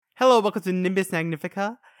welcome to Nimbus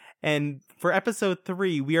Magnifica. And for episode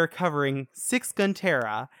 3, we are covering Six Gun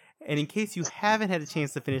Terra. And in case you haven't had a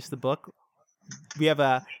chance to finish the book, we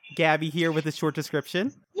have Gabby here with a short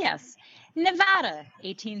description. Yes. Nevada,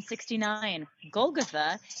 1869.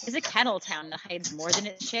 Golgotha is a cattle town that hides more than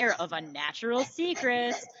its share of unnatural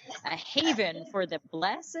secrets, a haven for the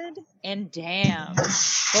blessed and damned.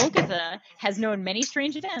 Golgotha has known many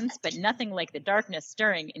strange events, but nothing like the darkness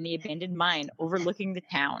stirring in the abandoned mine overlooking the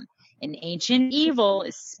town. An ancient evil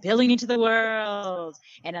is spilling into the world,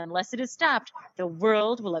 and unless it is stopped, the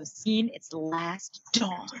world will have seen its last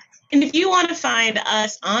dawn. And if you want to find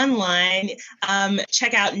us online,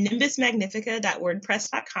 check out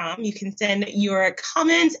nimbusmagnifica.wordpress.com. You can send your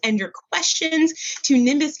comments and your questions to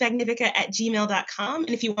nimbusmagnifica@gmail.com. And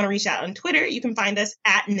if you want to reach out on Twitter, you can find us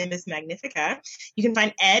at Nimbus Magnifica. You can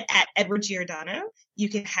find Ed at Edward Giordano. You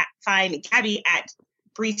can find Gabby at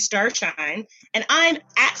Bree Starshine. And I'm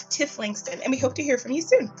at Tiff Langston. And we hope to hear from you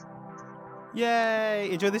soon. Yay!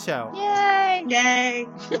 Enjoy the show. Yay! Yay!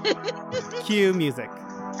 Cue music.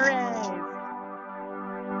 Hooray!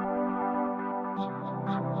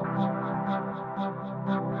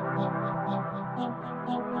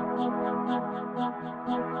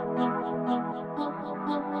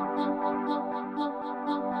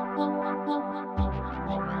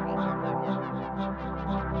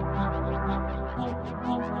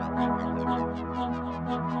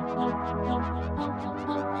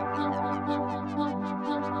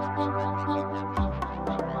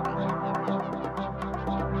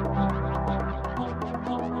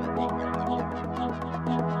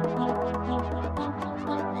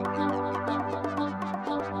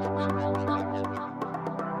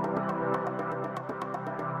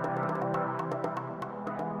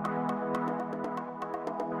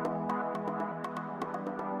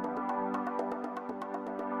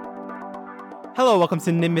 Hello, welcome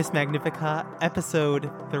to Nimbus Magnifica, episode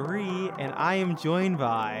 3, and I am joined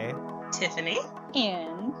by... Tiffany.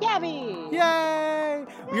 And Gabby! Yay!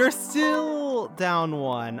 We are still down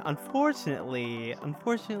 1. Unfortunately,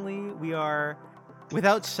 we are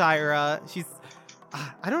without Shira. She's...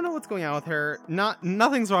 I don't know what's going on with her.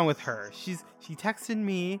 Nothing's wrong with her. She texted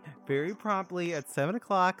me very promptly at 7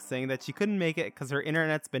 o'clock saying that she couldn't make it because her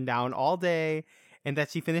internet's been down all day, and that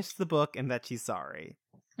she finished the book and that she's sorry.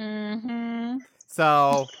 Mm-hmm.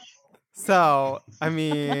 So, I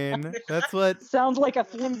mean, that's what... Sounds like a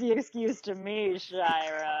flimsy excuse to me,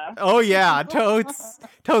 Shira. Oh yeah, totes.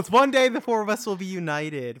 One day the four of us will be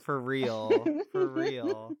united, for real. For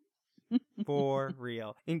real.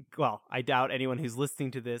 Well, I doubt anyone who's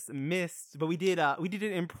listening to this missed, but we did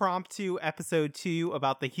an impromptu episode 2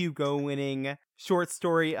 about the Hugo winning short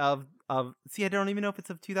story of see, I don't even know if it's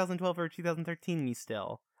of 2012 or 2013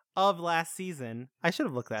 still. Of last season. I should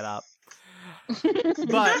have looked that up.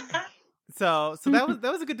 But so that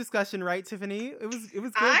was a good discussion, right, Tiffany? It was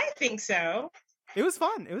good. I think so. It was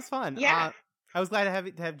fun. Yeah. I was glad to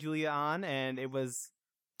have Julia on, and and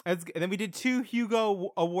then we did 2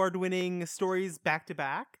 Hugo award-winning stories back to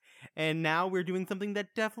back, and now we're doing something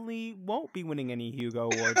that definitely won't be winning any Hugo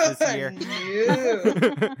awards this year.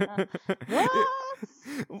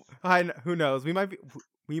 Who knows?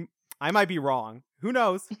 I might be wrong. Who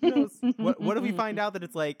knows? What if we find out that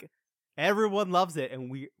it's like everyone loves it and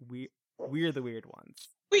we're the weird ones?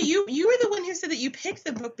 Wait, you were the one who said that you picked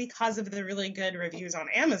the book because of the really good reviews on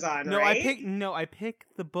Amazon, right? I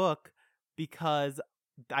picked the book because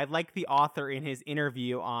I like the author in his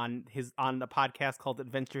interview on the podcast called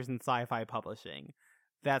Adventures in Sci-Fi Publishing.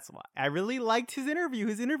 That's why. I really liked his interview.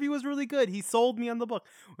 His interview was really good. He sold me on the book.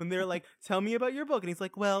 When they're like, tell me about your book. And he's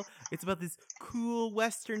like, well, it's about this cool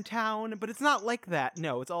western town, but it's not like that.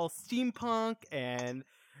 No, it's all steampunk and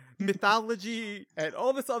mythology and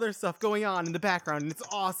all this other stuff going on in the background. And it's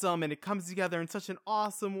awesome. And it comes together in such an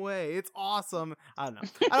awesome way. It's awesome. I don't know.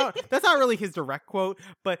 That's not really his direct quote,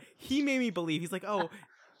 but he made me believe. He's like,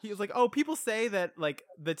 people say that like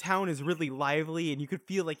the town is really lively and you could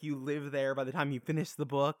feel like you live there by the time you finish the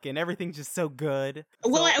book and everything's just so good.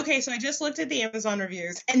 Well, so I just looked at the Amazon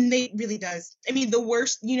reviews and they really does. I mean, the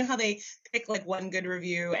worst, you know how they pick like one good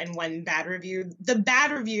review and one bad review? The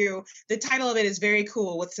bad review, the title of it is very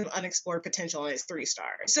cool with some unexplored potential and it's 3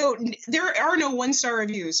 stars. So there are no 1-star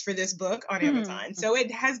reviews for this book on Amazon. So it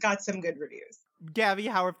has got some good reviews. Gabby,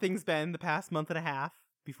 how have things been the past month and a half?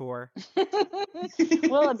 Before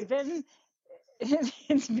well, it's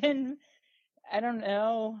been I don't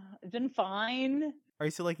know, it's been fine. Are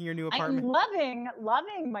you still liking your new apartment? I'm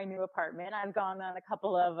loving my new apartment. I've gone on a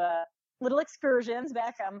couple of little excursions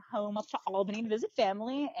back home up to Albany to visit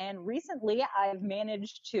family, and recently I've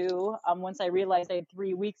managed to once I realized I had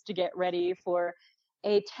 3 weeks to get ready for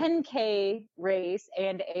a 10K race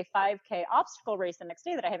and a 5K obstacle race the next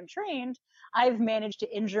day that I haven't trained, I've managed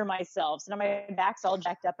to injure myself. So now my back's all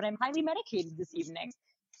jacked up and I'm highly medicated this evening.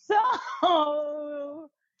 So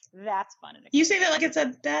that's fun. You say that like it's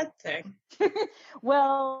a bad thing.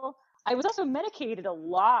 Well, I was also medicated a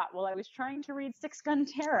lot while I was trying to read Six Gun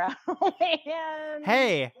Terra. And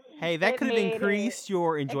Hey, that it could have made increased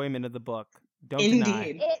your enjoyment of the book. Don't deny.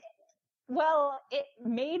 Indeed. it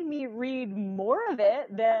made me read more of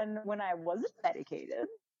it than when I wasn't medicated.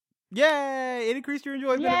 Yay! It increased your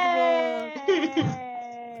enjoyment of the book.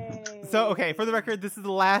 Yay! So, okay, for the record, this is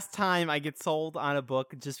the last time I get sold on a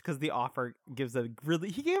book just because the author he gave a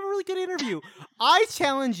really good interview. I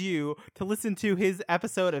challenge you to listen to his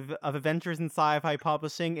episode of Adventures in Sci-Fi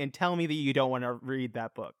Publishing and tell me that you don't want to read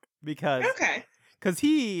that book because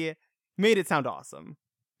he made it sound awesome.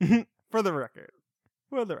 For the record.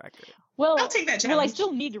 Well, I'll take that I challenge.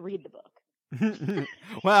 still need to read the book.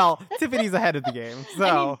 Well, Tiffany's ahead of the game, so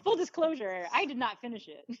I mean, full disclosure, I did not finish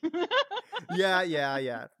it.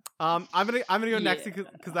 yeah. I'm gonna go next Yeah.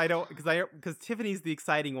 because Tiffany's the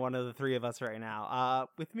exciting one of the three of us right now.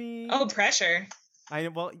 With me. Oh, pressure.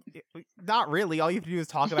 Not really. All you have to do is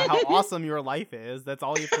talk about how awesome your life is. That's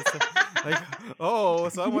all you have to say. Like, oh,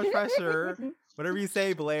 so much pressure. Whatever you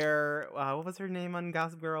say, Blair. What was her name on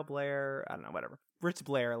Gossip Girl? Blair. I don't know. Whatever. Rich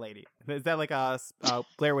Blair lady. Is that like a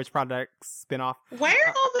Blair Witch Project spinoff? Why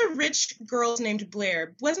are all the rich girls named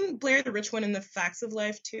Blair? Wasn't Blair the rich one in the Facts of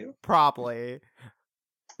Life too? Probably.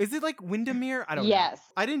 Is it like Windermere? I don't know. Yes.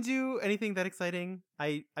 I didn't do anything that exciting.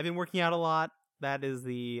 I've been working out a lot. That is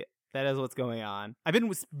what's going on. I've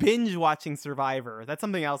been binge watching Survivor. That's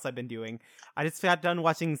something else I've been doing. I just got done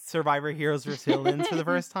watching Survivor Heroes vs. Villains for the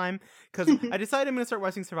first time because I decided I'm going to start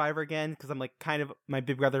watching Survivor again because I'm like kind of my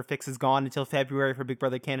Big Brother fix is gone until February for Big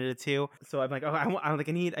Brother Canada 2. So I'm like, oh, I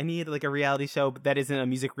need like a reality show that isn't a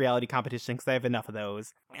music reality competition because I have enough of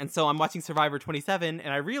those. And so I'm watching Survivor 27,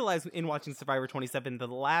 and I realized in watching Survivor 27, the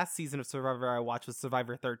last season of Survivor I watched was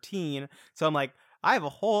Survivor 13. So I'm like, I have a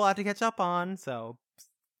whole lot to catch up on. So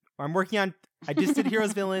I'm working on. I just did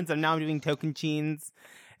Heroes Villains, and now I'm doing Tocantins,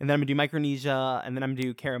 and then I'm gonna do Micronesia, and then I'm gonna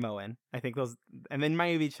do Karamoan. I think those, and then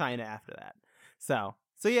maybe China after that. So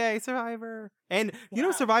yay, Survivor, and you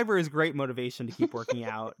know, Survivor is great motivation to keep working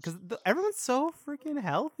out because everyone's so freaking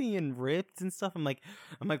healthy and ripped and stuff. I'm like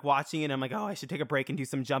watching it, and I'm like, oh, I should take a break and do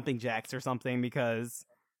some jumping jacks or something because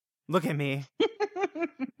look at me.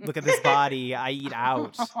 Look at this body. I eat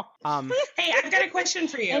out. Hey, I've got a question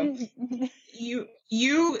for you.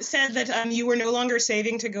 You said that you were no longer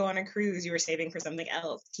saving to go on a cruise. You were saving for something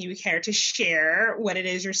else. Do you care to share what it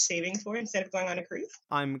is you're saving for instead of going on a cruise?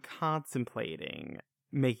 I'm contemplating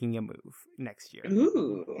making a move next year.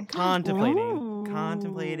 Ooh.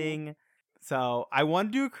 Contemplating. So I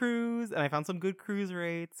want to do a cruise, and I found some good cruise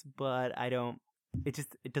rates, but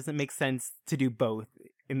it doesn't make sense to do both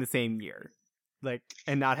in the same year. Like,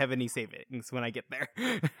 and not have any savings when I get there.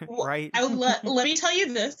 Right? Let me tell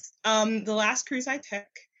you this. The last cruise I took,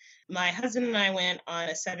 my husband and I went on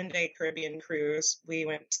a 7-day Caribbean cruise. We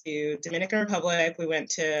went to Dominican Republic. We went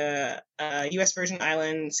to U.S. Virgin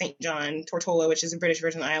Island, St. John, Tortola, which is a British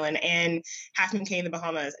Virgin Island, and Half Moon Cay in the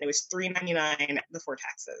Bahamas. And it was $3.99 before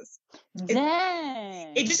taxes.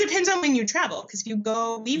 Dang. It just depends on when you travel. Because if you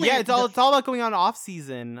go, it's all about going on off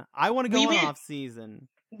season. I want to go on off season.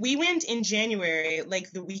 We went in January,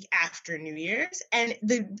 like the week after New Year's, and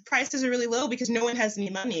the prices are really low because no one has any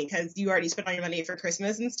money because you already spent all your money for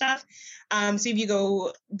Christmas and stuff. So if you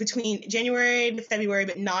go between January to February,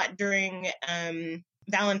 but not during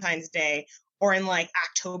Valentine's Day, or in like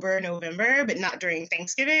October, November, but not during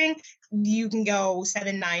Thanksgiving, you can go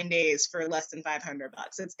 7-9 days for less than $500.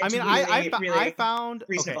 It's I found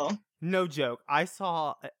reasonable. Okay, no joke. I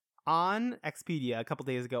saw on Expedia a couple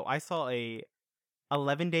days ago. I saw a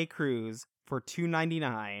 11-day cruise for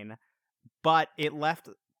 $299, but it left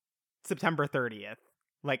September 30th.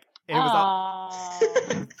 Like it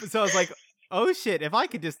was so I was like, oh shit, if I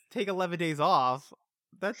could just take 11 days off.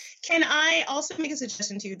 Can I also make a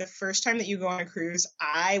suggestion to you? The first time that you go on a cruise,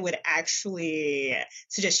 I would actually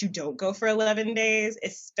suggest you don't go for 11 days,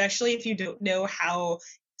 especially if you don't know how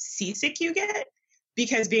seasick you get.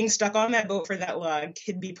 Because being stuck on that boat for that long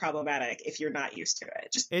could be problematic if you're not used to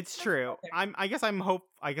it. It's true. I guess I'm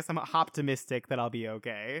optimistic that I'll be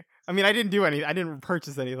okay. I mean, I didn't do anything. I didn't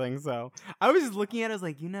purchase anything, so I was just looking at it. I was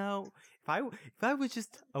like, if I was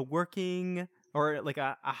just a working or like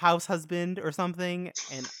a house husband or something,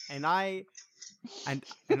 and I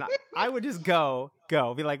would just go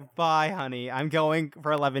be like, bye, honey. I'm going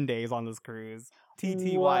for 11 days on this cruise.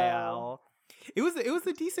 TTYL. Wow. It was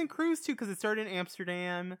a decent cruise too because it started in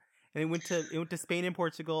Amsterdam and it went to Spain and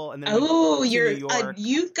Portugal, and then Oh, to New York.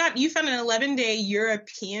 you found an 11-day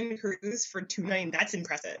European cruise for $290. That's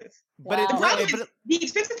impressive. But Wow. The problem but is the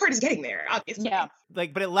expensive part is getting there, obviously. Yeah.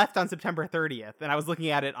 but it left on September 30th, and I was looking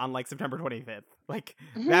at it on like September 25th. Like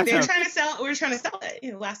Mhm. that's They're how- trying to sell. We're trying to sell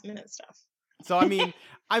it, last minute stuff. So I mean,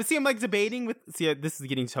 I'm like debating with. See, this is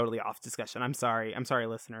getting totally off discussion. I'm sorry,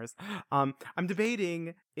 listeners. I'm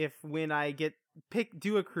debating if when I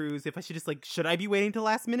do a cruise, if I should just should I be waiting till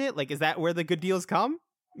last minute? Like, is that where the good deals come?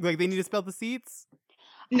 Like, they need to spell the seats.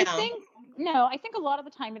 No. I think a lot of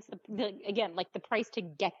the time it's the price to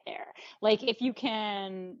get there. Like if you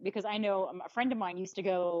can, because I know a friend of mine used to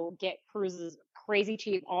go get cruises crazy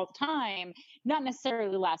cheap all the time, not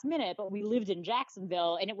necessarily last minute, but we lived in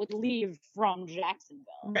Jacksonville and it would leave from Jacksonville.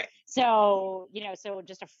 Right. So, so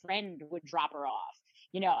just a friend would drop her off.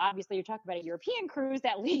 Obviously you're talking about a European cruise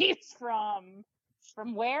that leaves from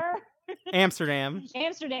where? Amsterdam.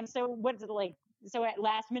 Amsterdam. So what's it like? So at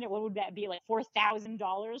last minute, what would that be, like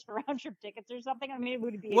 $4,000 for round trip tickets or something? I mean, it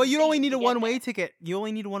would be. Well, you only insane need to a get one-way there. ticket. You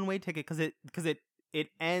only need a one-way ticket because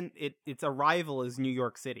its arrival is New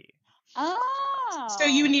York City. Oh. So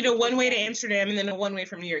you would need a one-way to Amsterdam and then a one-way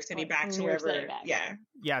from New York City back From to New York wherever. City back. Yeah,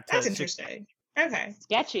 Yeah, that's interesting. Okay.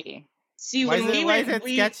 Sketchy. See, Why when is we it went,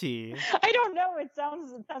 sketchy? I don't know. It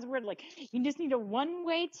sounds weird. Like you just need a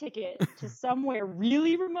one-way ticket to somewhere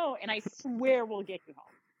really remote, and I swear we'll get you home.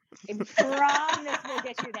 I promise we'll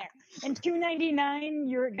get you there. And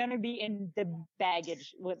 $299, you're gonna be in the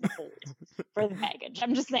baggage with the hold for the baggage.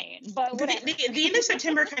 I'm just saying. But whatever. the end of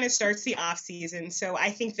September kind of starts the off season, so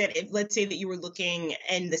I think that if let's say that you were looking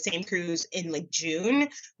and the same cruise in like June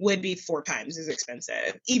would be 4 times as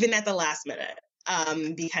expensive, even at the last minute.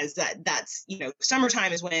 Because that's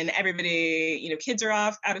summertime is when everybody kids are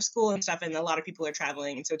off out of school and stuff, and a lot of people are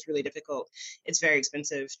traveling, and so it's really difficult. It's very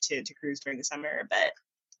expensive to cruise during the summer, but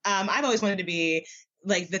I've always wanted to be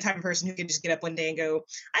like the type of person who could just get up one day and go,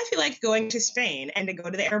 I feel like going to Spain, and to go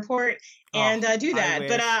to the airport and do that.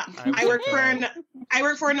 But I work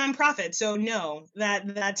for a nonprofit, so no,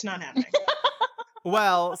 that's not happening.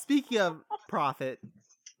 Well, speaking of profit,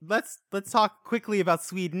 let's talk quickly about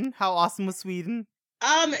Sweden. How awesome was Sweden?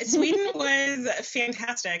 Sweden was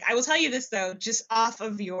fantastic. I will tell you this though, just off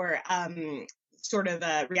of your sort of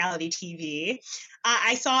reality TV.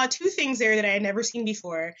 I saw 2 things there that I had never seen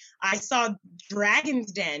before. I saw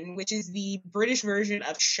Dragon's Den, which is the British version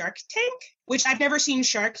of Shark Tank, which I've never seen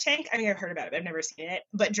Shark Tank. I mean, I've heard about it, but I've never seen it.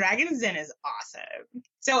 But Dragon's Den is awesome.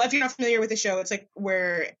 So if you're not familiar with the show, it's like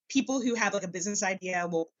where people who have like a business idea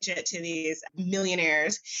will pitch it to these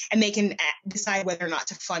millionaires, and they can decide whether or not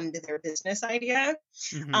to fund their business idea.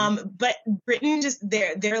 Mm-hmm. But Britain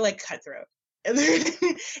they're like cutthroat.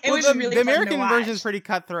 It was really the fun to American watch. version is pretty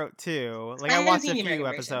cutthroat too. Like I haven't watched seen a the few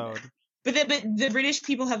American version, episodes. But the British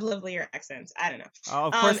people have lovelier accents. I don't know. Oh,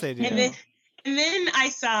 of course they do. And then I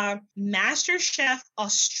saw MasterChef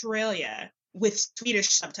Australia with Swedish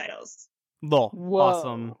subtitles. Lol. Whoa.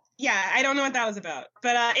 Awesome. Yeah, I don't know what that was about,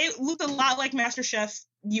 but it looked a lot like MasterChef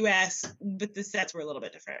US, but the sets were a little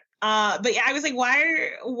bit different. But yeah, I was like,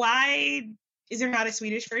 why is there not a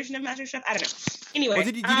Swedish version of MasterChef? I don't know. Anyway, Well,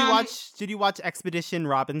 did you watch Expedition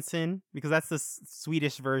Robinson? Because that's the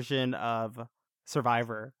Swedish version of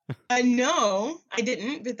Survivor. No, I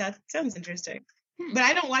didn't, but that sounds interesting. But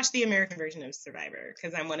I don't watch the American version of Survivor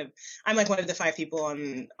because I'm like one of the 5 people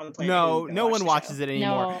on the planet. No one watches it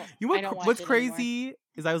anymore. No, I don't watch What's it crazy anymore.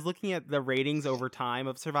 is I was looking at the ratings over time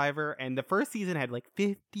of Survivor, and the first season had like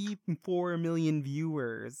 54 million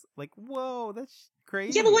viewers. Like, whoa, that's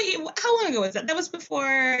crazy. Yeah, but how long ago was that? That was before.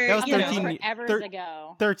 That was 13 forever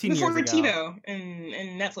ago. 13 before years ago. TiVo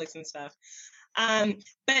and Netflix and stuff.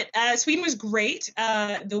 But Sweden was great.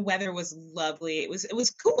 The weather was lovely. It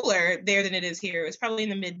was cooler there than it is here. It was probably in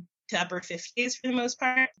the mid to upper 50s for the most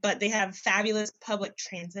part, but they have fabulous public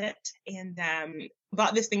transit, and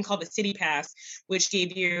bought this thing called the City Pass, which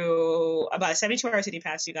gave you about a 72-hour City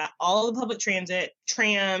Pass. You got all the public transit,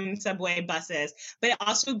 tram, subway, buses, but it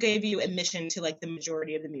also gave you admission to like the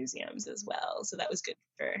majority of the museums as well. So that was good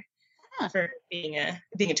for being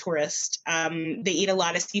a tourist. They eat a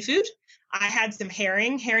lot of seafood. I had some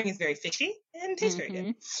herring. Herring is very fishy and tastes very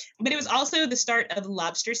good. But it was also the start of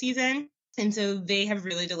lobster season. And so they have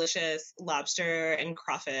really delicious lobster and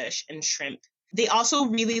crawfish and shrimp. They also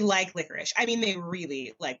really like licorice. I mean, they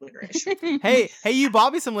really like licorice. Hey, you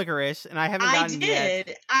bought me some licorice, and I haven't gotten it yet. I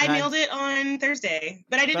did. I mailed it on Thursday,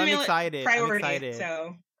 but I didn't mail it priority.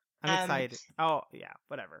 So I'm excited. Oh, yeah,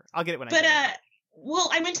 whatever. I'll get it when I get get it. Well,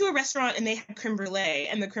 I went to a restaurant and they had creme brulee,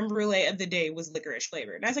 and the creme brulee of the day was licorice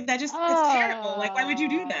flavored. And I was like, that's terrible. Like, why would you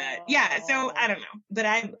do that? Yeah, so I don't know. But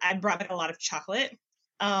I brought back a lot of chocolate.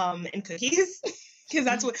 and cookies. Because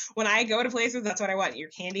that's what, when I go to places, that's what I want, your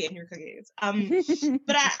candy and your cookies.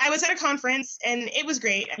 But I was at a conference and it was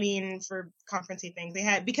great. I mean, for conferencey things, they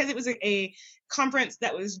had, because it was a conference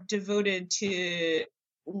that was devoted to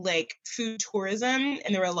like food tourism,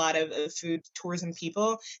 and there were a lot of food tourism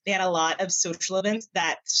people. They had a lot of social events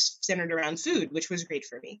that centered around food, which was great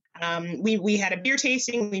for me. We had a beer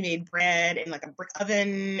tasting, we made bread in like a brick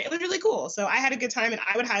oven. It was really cool. So I had a good time, and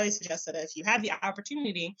I would highly suggest that if you have the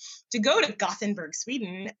opportunity to go to Gothenburg,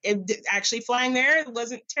 Sweden, actually flying there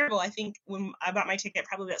wasn't terrible. I think when I bought my ticket,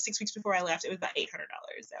 probably about 6 weeks before I left, it was about $800.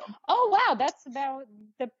 So. Oh wow, that's about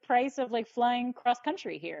the price of like flying cross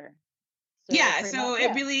country here. So yeah, so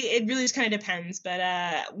it really just kind of depends. But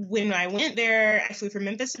when I went there, I flew from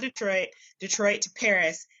Memphis to Detroit, Detroit to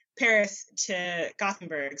Paris, Paris to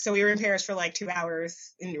Gothenburg. So we were in Paris for like 2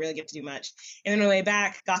 hours, didn't really get to do much. And then on the way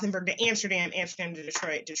back, Gothenburg to Amsterdam, Amsterdam to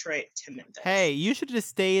Detroit, Detroit to Memphis. Hey, you should have just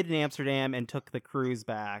stayed in Amsterdam and took the cruise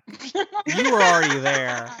back. You were already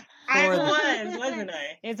there. Wasn't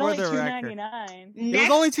I? It's only $2.99. It was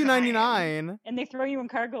only $2.99. And they throw you in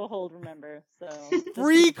cargo hold, remember? So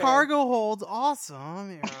free cargo holds,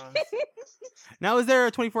 awesome. Yes. Now, is there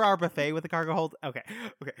a 24-hour buffet with a cargo hold? Okay.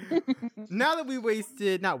 Now that we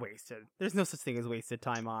not wasted. There's no such thing as wasted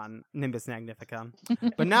time on Nimbus Magnificum.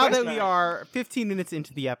 But now that we are 15 minutes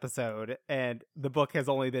into the episode and the book has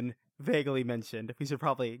only been vaguely mentioned, we should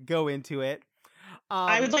probably go into it.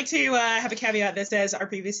 I would like to have a caveat that says our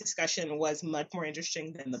previous discussion was much more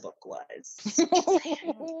interesting than the book was.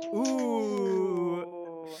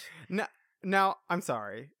 Ooh. Now, I'm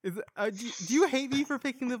sorry. Do you hate me for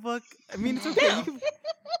picking the book? I mean, it's okay.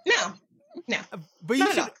 No. But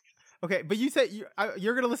you should. Okay, but you said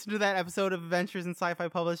you're going to listen to that episode of Adventures in Sci-Fi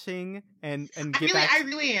Publishing and get back. I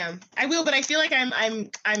really am. I will, but I feel like I'm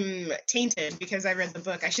tainted because I read the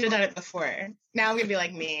book. I should have done it before. Now I'm going to be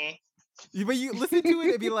like me. But you listen to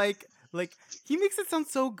it and be like he makes it sound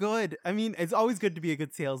so good. I mean, it's always good to be a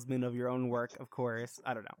good salesman of your own work, of course.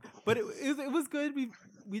 I don't know, but it was good.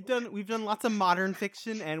 We've done lots of modern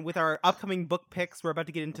fiction, and with our upcoming book picks, we're about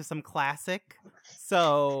to get into some classic.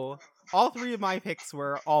 So all three of my picks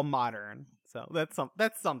were all modern. So that's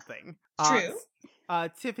something. True.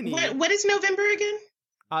 Tiffany, what is November again?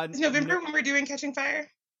 Is November when we're doing Catching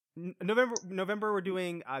Fire? November we're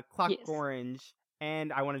doing Clockwork Orange.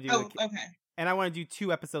 And I want to do okay. And I want to do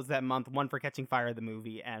 2 episodes that month, one for Catching Fire the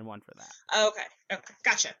movie and one for that. Okay.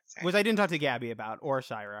 Gotcha. Sorry. Which I didn't talk to Gabby about or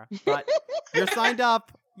Shira, but you're signed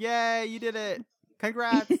up. Yay, you did it.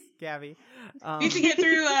 Congrats, Gabby. You need to get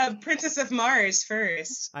through Princess of Mars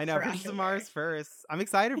first. I know, Princess of Mars first. I'm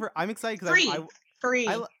excited because Free.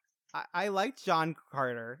 I liked John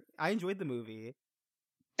Carter. I enjoyed the movie.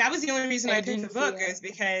 That was the only reason I picked the book, is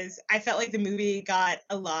because I felt like the movie got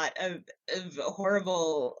a lot of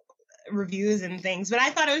horrible reviews and things, but I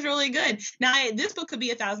thought it was really good. Now, this book could be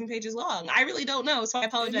 1,000 pages long. I really don't know, so I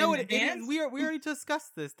apologize in advance. We already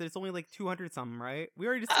discussed this. There's only like 200 something, right? We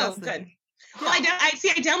already discussed it. Good. Yeah. Well, I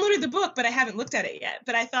downloaded the book, but I haven't looked at it yet.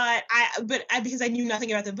 But I thought, because I knew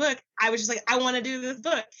nothing about the book, I was just like, I want to do this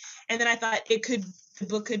book. And then I thought the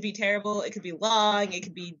book could be terrible, it could be long, it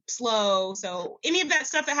could be slow. So any of that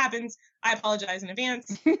stuff that happens, I apologize in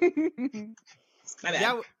advance. My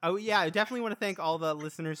bad. Yeah, I definitely want to thank all the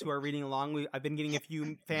listeners who are reading along. I've been getting a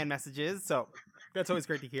few fan messages, so that's always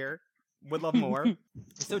great to hear. Would love more.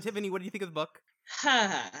 So, Tiffany, what do you think of the book?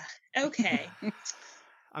 Okay.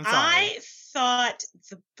 I'm sorry. I thought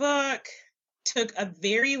the book took a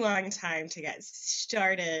very long time to get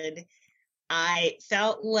started. I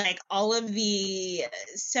felt like all of the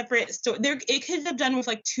separate it could have done with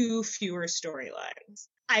like 2 fewer storylines.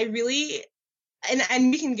 I really,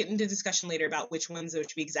 and we can get into discussion later about which ones those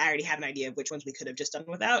should be, because I already have an idea of which ones we could have just done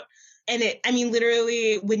without. And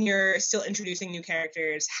literally, when you're still introducing new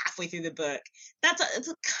characters halfway through the book, it's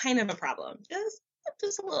a kind of a problem.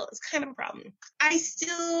 Just a little, it's kind of a problem. I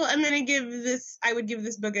would give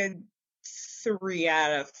this book a 3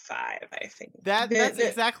 out of 5, I think. That's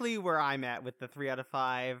exactly where I'm at with the 3 out of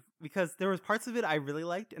 5, because there was parts of it I really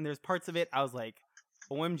liked, and there's parts of it I was like,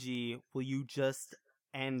 OMG, will you just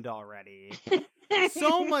end already?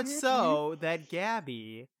 So much so that,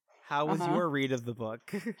 Gabby, how was your read of the book?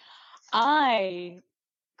 I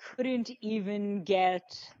couldn't even get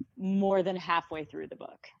more than halfway through the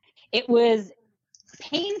book. It was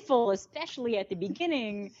painful, especially at the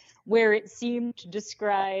beginning, where it seemed to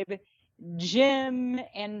describe Jim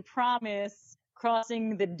and Promise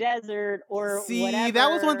crossing the desert or whatever. That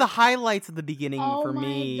was one of the highlights of the beginning for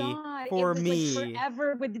me. God. For it was me. Like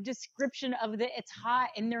forever with the description of it's hot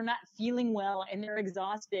and they're not feeling well and they're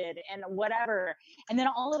exhausted and whatever. And then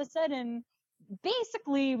all of a sudden,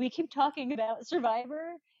 basically, we keep talking about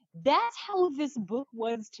Survivor. That's how this book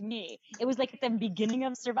was to me. It was like at the beginning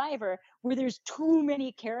of Survivor, where there's too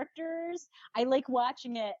many characters. I like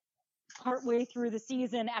watching it partway through the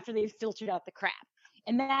season after they've filtered out the crap.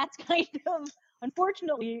 And that's kind of,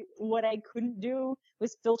 unfortunately, what I couldn't do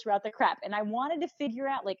was filter out the crap. And I wanted to figure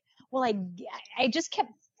out, like, well, I just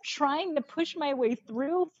kept trying to push my way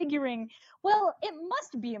through, figuring, well, it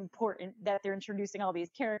must be important that they're introducing all these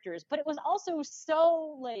characters. But it was also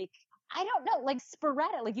so, like, I don't know, like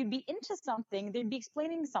sporadic. Like you'd be into something, they'd be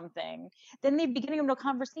explaining something, then they'd be getting into a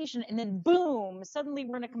conversation, and then boom, suddenly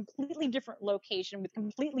we're in a completely different location with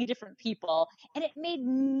completely different people, and it made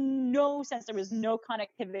no sense. There was no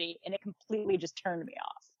connectivity, and it completely just turned me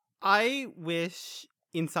off. I wish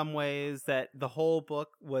in some ways that the whole book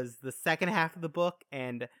was the second half of the book,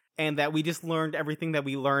 and that we just learned everything that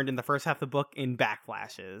we learned in the first half of the book in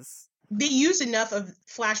backflashes. They used enough of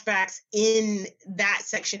flashbacks in that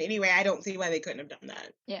section anyway. I don't see why they couldn't have done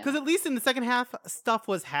that. Yeah, Because at least in the second half, stuff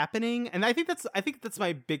was happening, and I think that's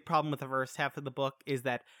my big problem with the first half of the book is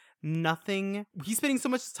that he's spending so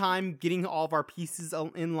much time getting all of our pieces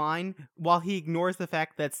in line while he ignores the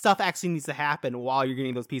fact that stuff actually needs to happen while you're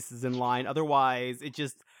getting those pieces in line. Otherwise, it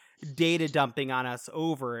just data dumping on us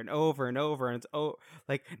over and over and over, and it's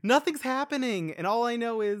like nothing's happening, and all I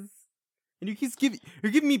know is. And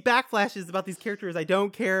you're giving me backflashes about these characters I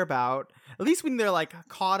don't care about. At least when they're like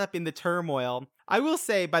caught up in the turmoil. I will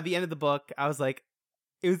say by the end of the book, I was like,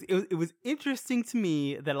 it was interesting to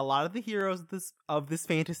me that a lot of the heroes of this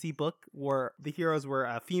fantasy book were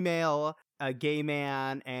a female, a gay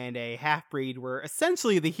man, and a half-breed were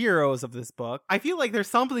essentially the heroes of this book. I feel like there's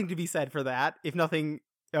something to be said for that, if nothing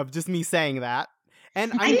of just me saying that.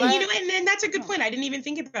 And and that's a good point. I didn't even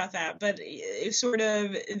think about that, but it's sort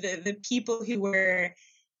of the people who were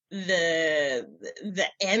the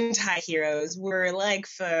anti-heroes were like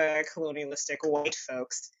the colonialistic white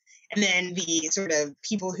folks, and then the sort of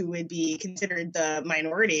people who would be considered the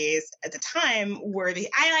minorities at the time were the.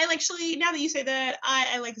 I actually, now that you say that,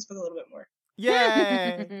 I like this book a little bit more.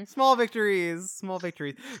 Yay! Small victories.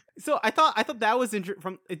 So I thought that was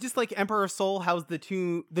from just like Emperor Soul. How's the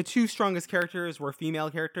two strongest characters were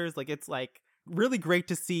female characters. Like it's like really great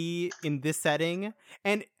to see in this setting.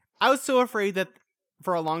 And I was so afraid that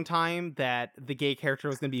for a long time that the gay character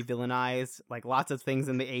was going to be villainized, like lots of things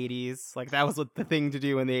in the 80s. Like that was the thing to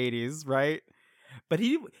do in the 80s, right? But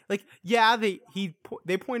they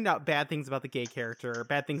pointed out bad things about the gay character,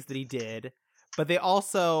 bad things that he did. But they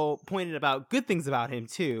also pointed about good things about him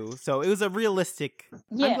too, so it was a realistic.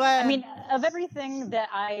 Yeah, I'm glad. I mean, of everything that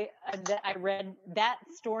I read, that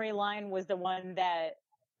storyline was the one that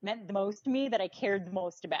meant the most to me, that I cared the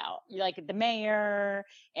most about. Like the mayor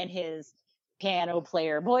and his piano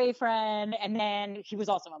player boyfriend, and then he was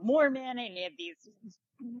also a Mormon, and he had these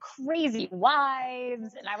crazy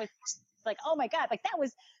wives, and I was like, oh my god, like that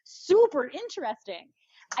was super interesting.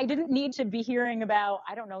 I didn't need to be hearing about,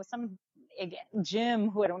 I don't know, some Jim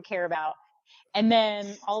who I don't care about, and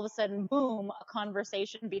then all of a sudden, boom, a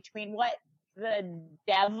conversation between the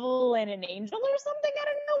devil and an angel or something out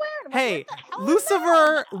of nowhere. Hey,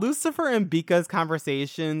 Lucifer and Bika's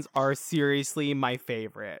conversations are seriously my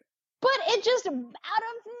favorite. But it just out of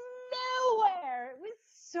nowhere. It was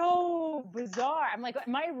so bizarre. I'm like,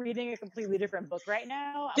 am I reading a completely different book right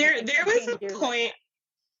now? There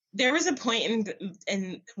was a point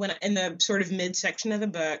in the sort of midsection of the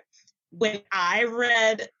book when I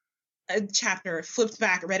read a chapter, flipped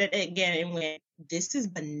back, read it again, and went, "This is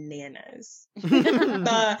bananas."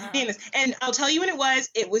 Bananas. And I'll tell you when it was.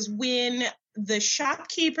 It was when the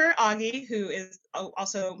shopkeeper, Augie, who is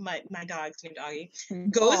also my dog's named Augie,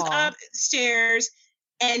 goes upstairs,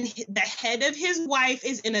 and the head of his wife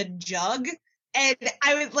is in a jug. And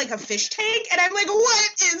I was like a fish tank, and I'm like,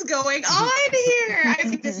 what is going on here? I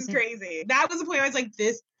think this is crazy. That was the point I was like,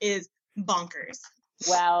 this is bonkers.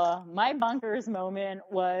 Well, my bonkers moment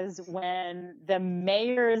was when the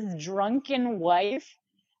mayor's drunken wife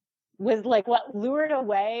was like, lured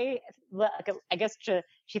away. I guess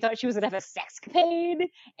she thought she was going to have a sexcapade,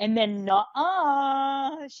 and then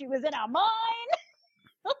she was in a mine.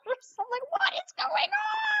 I'm like, what is going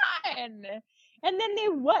on? And then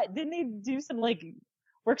Didn't they do some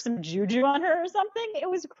work some juju on her or something? It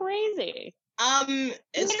was crazy.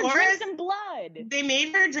 As far as some blood, they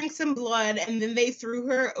made her drink some blood, and then they threw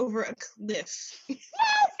her over a cliff. Yes!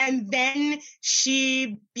 And then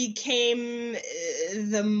she became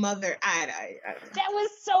the mother. That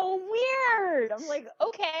was so weird. I'm like,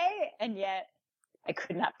 okay, and yet I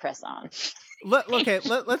could not press on.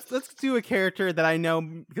 Let's do a character that I know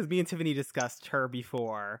because me and Tiffany discussed her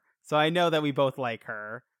before, so I know that we both like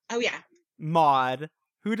her. Oh yeah. Maud.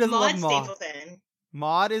 Who doesn't love Maud Maud? Stapleton.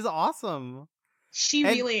 Maud is awesome. She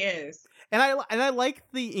And- really is. And I like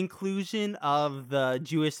the inclusion of the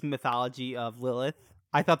Jewish mythology of Lilith.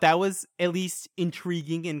 I thought that was at least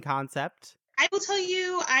intriguing in concept. I will tell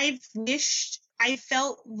you, I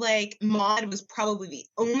felt like Maud was probably the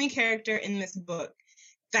only character in this book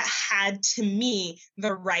that had, to me,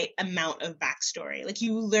 the right amount of backstory. Like,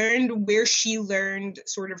 you learned where she learned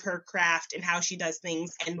sort of her craft and how she does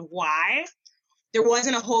things and why. There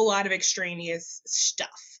wasn't a whole lot of extraneous stuff.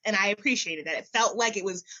 And I appreciated that. It felt like it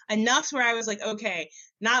was enough where I was like, okay,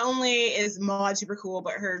 not only is Maud super cool,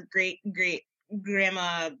 but her great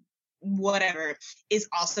grandma, whatever, is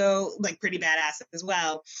also like pretty badass as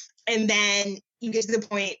well. And then you get to the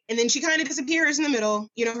point, and then she kind of disappears in the middle.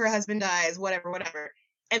 You know, her husband dies, whatever.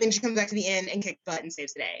 And then she comes back to the end and kicks butt and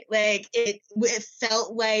saves the day. Like, it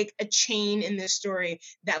felt like a chain in this story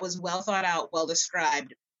that was well thought out, well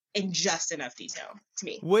described, in just enough detail to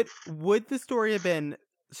me. Would the story have been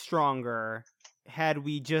stronger if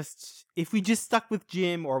we just stuck with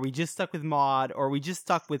Jim, or we just stuck with Maud, or we just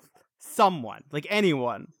stuck with someone, like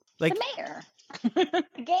anyone, like the mayor, the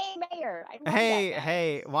gay mayor? I love that guy.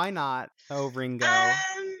 Hey, why not? Oh, Ringo.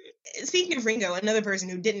 Speaking of Ringo, another person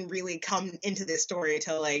who didn't really come into this story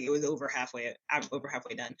until like it was over halfway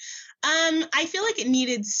done. I feel like it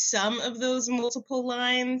needed some of those multiple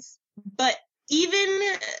lines, but even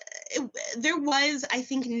there was, I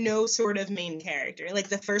think, no sort of main character. Like,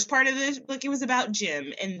 the first part of the book, it was about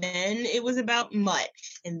Jim, and then it was about Mutt,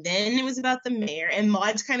 and then it was about the mayor, and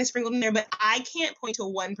Maud's kind of sprinkled in there, but I can't point to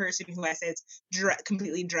one person who I said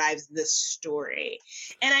completely drives the story.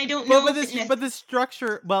 And I don't know. But the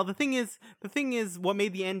structure. Well, the thing is, what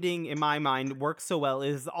made the ending in my mind work so well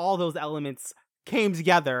is all those elements came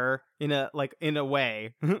together in a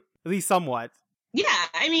way, at least somewhat. Yeah,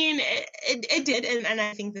 I mean, it did, and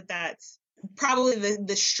I think that that's probably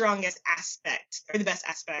the strongest aspect, or the best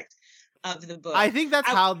aspect of the book. I think that's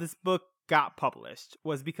how this book got published,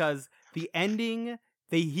 was because the ending,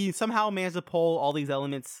 he somehow managed to pull all these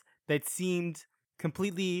elements that seemed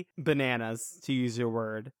completely bananas, to use your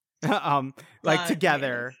word,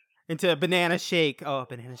 together into a banana shake. Oh, a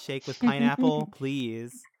banana shake with pineapple,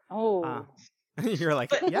 please. Oh. You're like,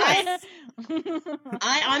 but yes.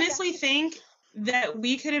 I honestly think that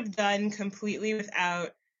we could have done completely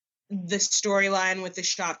without the storyline with the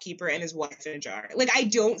shopkeeper and his wife in a jar. Like, I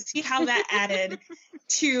don't see how that added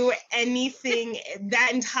to anything. We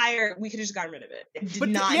could have just gotten rid of it.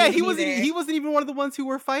 He wasn't even one of the ones who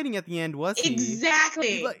were fighting at the end, was he?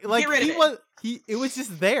 Exactly. Like, Get rid of it. It was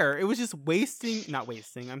just there. It was just not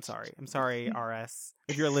wasting. I'm sorry, RS,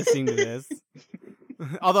 if you're listening to this.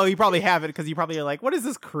 Although you probably haven't, because you probably are like, what is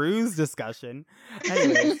this cruise discussion?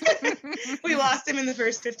 Anyways. We lost him in the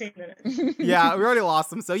first 15 minutes. Yeah, we already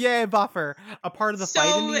lost him. So yeah, Buffer, a part of the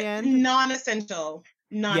fight in the end. Non-essential.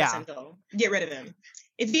 Yeah. Get rid of him.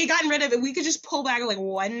 If he had gotten rid of it, we could just pull back like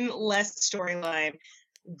one less storyline.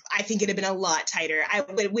 I think it'd have been a lot tighter.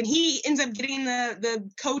 When he ends up getting the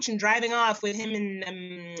coach and driving off with him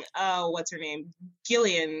and what's her name,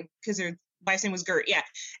 Gillian, because her wife's name was Gert, yeah,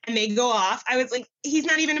 and they go off, I was like, he's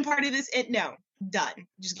not even a part of this. No, done.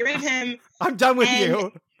 Just get rid of him. I'm done with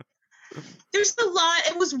you. There's a lot.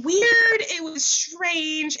 It was weird. It was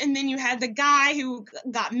strange. And then you had the guy who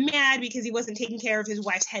got mad because he wasn't taking care of his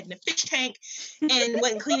wife's head in a fish tank and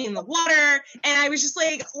wasn't cleaning the water. And I was just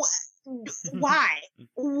like, why?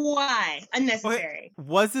 Unnecessary.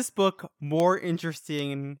 Was this book more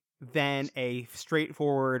interesting than a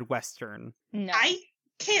straightforward Western? No. I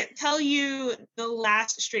can't tell you the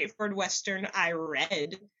last straightforward Western I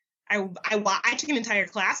read. I took an entire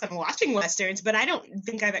class on watching Westerns, but I don't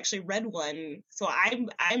think I've actually read one. So I'm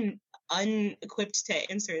unequipped to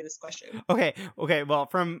answer this question. Okay. Well,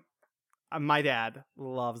 from my dad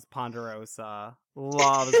loves Ponderosa.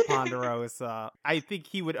 I think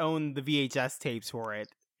he would own the VHS tapes for it,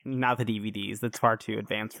 not the DVDs. That's far too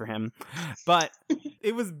advanced for him. But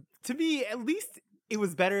it was, to me, at least it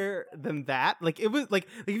was better than that. Like, it was like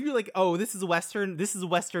if you're like, oh, this is a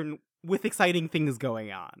Western with exciting things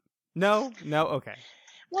going on. No, okay.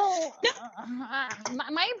 Well,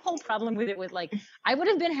 my whole problem with it was like, I would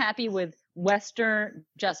have been happy with Western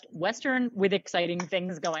with exciting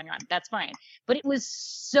things going on. That's fine. But it was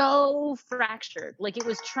so fractured. Like, it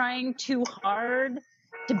was trying too hard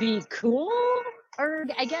to be cool, or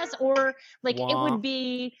I guess, or like it would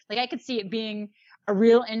be like, I could see it being a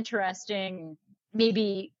real interesting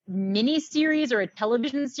maybe mini series or a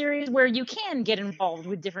television series where you can get involved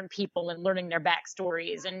with different people and learning their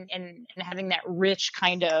backstories and having that rich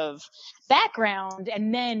kind of background,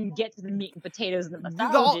 and then get to the meat and potatoes of the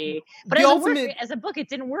mythology. But as a book, it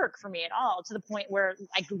didn't work for me at all, to the point where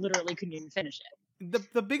I literally couldn't even finish it.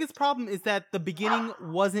 The biggest problem is that the beginning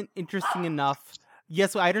wasn't interesting enough.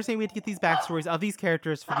 Yes, I understand we had to get these backstories of these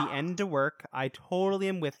characters for the end to work. I totally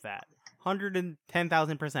am with that.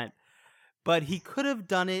 110,000%. But he could have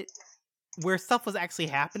done it where stuff was actually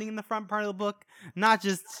happening in the front part of the book, not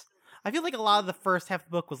just... I feel like a lot of the first half of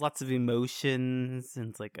the book was lots of emotions, and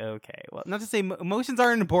it's like, okay, well, not to say emotions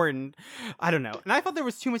aren't important. I don't know. And I thought there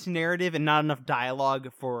was too much narrative and not enough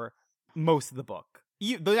dialogue for most of the book.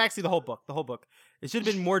 Actually, the whole book. It should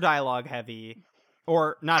have been more dialogue heavy,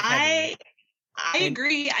 or not heavy. I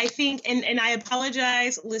agree. I think, and I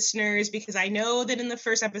apologize, listeners, because I know that in the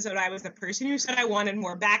first episode I was the person who said I wanted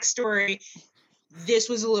more backstory. This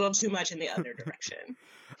was a little too much in the other direction.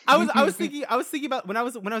 I was thinking about when I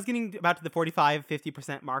was getting about to the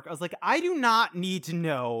 45-50% mark, I was like, I do not need to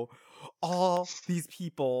know all these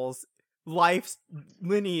people's life's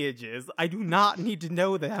lineages. I do not need to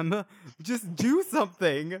know them. Just do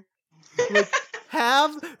something. Like,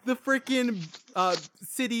 have the freaking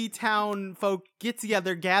city town folk get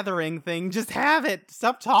together gathering thing. Just have it.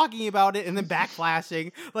 Stop talking about it and then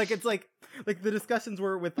backflashing. Like, it's like the discussions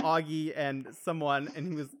were with Augie and someone,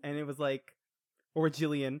 and it was like, or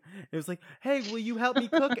Jillian. It was like, hey, will you help me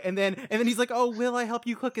cook? And then he's like, oh, will I help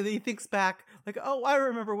you cook? And then he thinks back, like, oh, I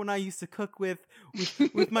remember when I used to cook with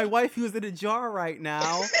my wife who's in a jar right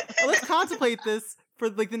now. Well, let's contemplate this for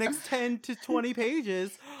like the next 10 to 20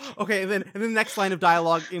 pages. Okay, and then the next line of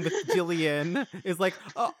dialogue in with Jillian is like,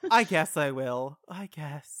 oh, I guess I will. I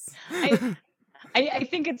guess. I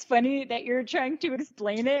think it's funny that you're trying to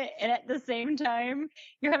explain it, and at the same time,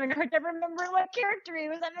 you're having a hard time remembering what character he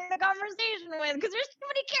was having the conversation with, because there's too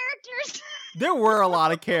many characters. There were a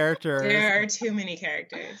lot of characters. There are too many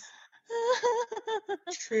characters.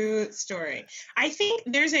 True story. I think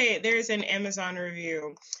there's an Amazon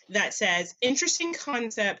review that says, interesting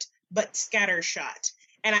concept, but scattershot.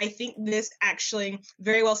 And I think this actually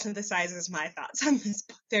very well synthesizes my thoughts on this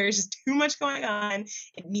book. There is just too much going on.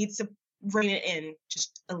 It needs to rein it in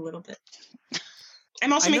just a little bit.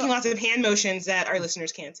 I'm also making lots of hand motions that our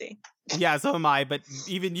listeners can't see. Yeah, so am I, but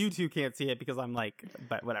even you two can't see it because I'm like,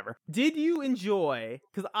 but whatever. Did you enjoy,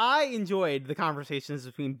 because I enjoyed the conversations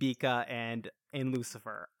between Bika and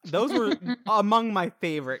Lucifer. Those were among my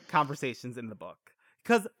favorite conversations in the book.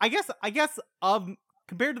 Because I guess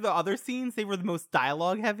compared to the other scenes, they were the most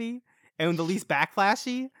dialogue heavy and the least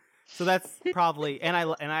backflashy. So that's probably, and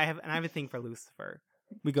I have a thing for Lucifer.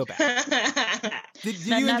 We go back. Did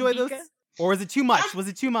you enjoy those? Or was it too much? Was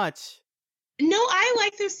it too much? No, I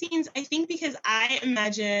like those scenes. I think because I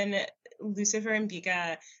imagine Lucifer and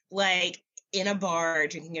Bika like in a bar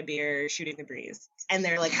drinking a beer, shooting the breeze. And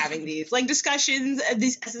they're like having these like discussions,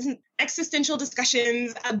 these existential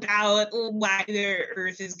discussions about why the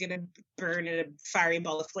earth is going to burn in a fiery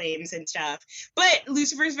ball of flames and stuff. But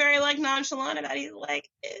Lucifer's very like nonchalant about it. He's like,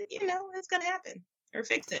 it's going to happen. Or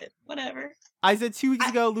fix it. Whatever. I said 2 weeks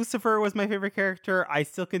ago, Lucifer was my favorite character. I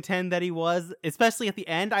still contend that he was, especially at the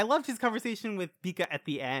end. I loved his conversation with Bika at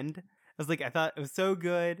the end. I thought it was so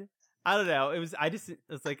good. I don't know. It was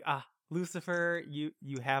like, Lucifer, you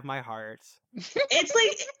have my heart. It's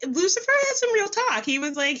like, Lucifer had some real talk.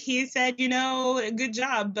 He said, good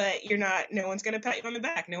job, but no one's going to pat you on the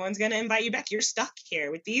back. No one's going to invite you back. You're stuck here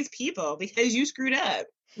with these people because you screwed up.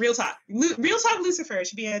 Real talk. Real talk Lucifer. It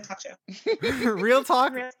should be a talk show. Real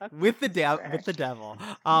talk with the devil.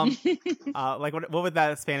 Like what would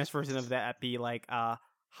that Spanish version of that be like?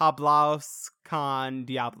 Hablaos con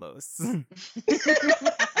diablos.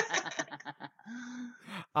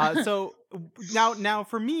 So now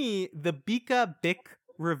for me, the Bika Bic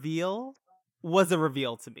reveal was a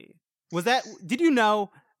reveal to me. Did you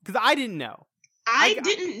know? Because I didn't know. I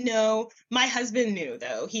didn't know. My husband knew,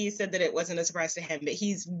 though. He said that it wasn't a surprise to him, but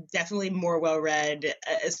he's definitely more well-read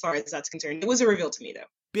as far as that's concerned. It was a reveal to me, though.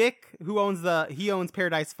 Bic, who owns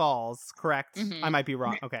Paradise Falls, correct? Mm-hmm. I might be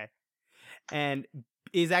wrong. Okay. And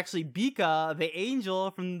is actually Bika, the angel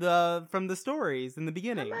from the stories in the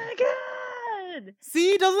beginning. Oh my god!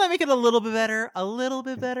 See, doesn't that make it a little bit better? A little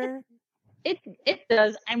bit better? It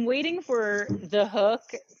does. I'm waiting for the hook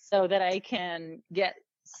so that I can get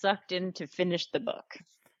sucked in to finish the book.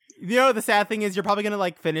 The sad thing is you're probably going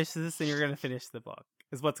to finish this and you're going to finish the book.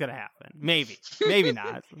 is what's gonna happen. Maybe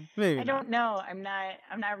not. Maybe I don't know. I'm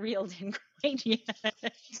not reeled in quite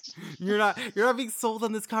yet. You're not being sold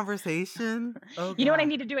on this conversation. Oh, You know what I God.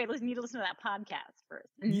 need to do? I need to listen to that podcast first.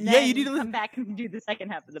 And Yeah, then you need to come back and do the second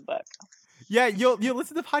half of the book. Yeah, you'll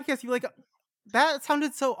listen to the podcast. You're like, that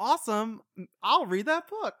sounded so awesome. I'll read that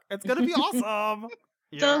book. It's gonna be awesome.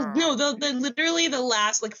 The literally the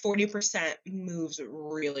last like 40% moves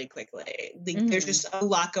really quickly. There's just a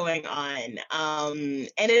lot going on, and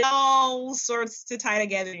it all sorts to tie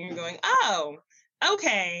together. And you're going, oh,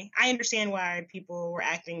 okay, I understand why people were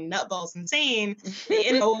acting nutballs insane.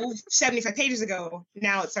 75 pages ago.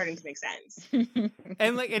 Now it's starting to make sense.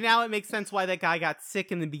 And now it makes sense why that guy got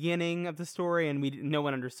sick in the beginning of the story, and no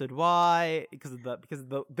one understood why because of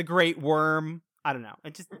the great worm. I don't know.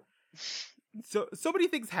 It just so many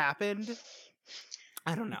things happened.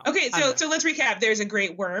 I don't know. Okay, so let's recap. There's a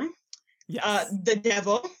great worm. Yes. The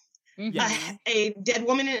devil. Yes. A dead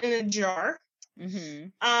woman in a jar.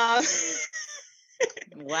 Wow.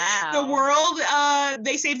 The world,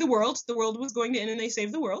 they saved the world. The world was going to end and they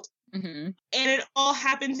saved the world. And it all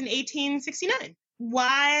happens in 1869.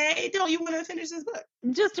 Why don't you want to finish this book?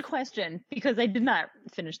 Just a question, because I did not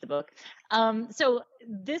finish the book. So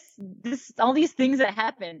this all these things that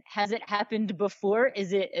happen, has it happened before?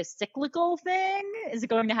 Is it a cyclical thing? Is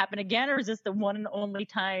it going to happen again, or is this the one and only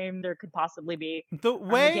time there could possibly be? The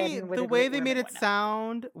way they made it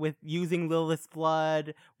sound with using Lilith's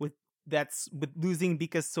blood, with losing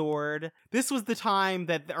Bika's sword. This was the time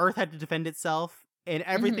that the Earth had to defend itself, and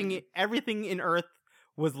everything in Earth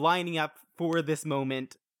was lining up for this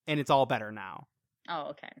moment, and it's all better now. Oh,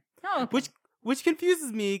 okay. Oh, okay. Which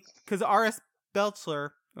confuses me because R.S. Belchler,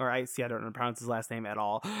 I don't know pronounce his last name at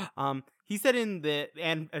all. He said in the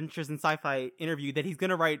Adventures in Sci-Fi interview that he's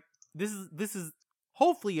gonna write this is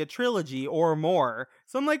hopefully a trilogy or more.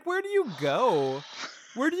 So I'm like, where do you go?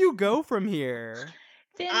 Where do you go from here?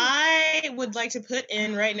 I would like to put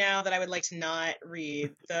in right now that I would like to not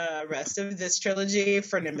read the rest of this trilogy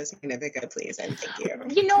for Nimbus Magnifica, please, and thank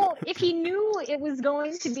you. You know, if he knew it was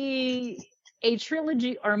going to be a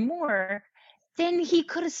trilogy or more, then he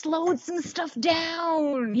could have slowed some stuff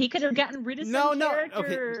down. He could have gotten rid of some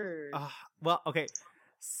characters. Okay.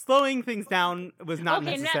 Slowing things down was not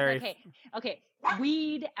necessary. Okay.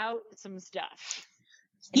 Weed out some stuff.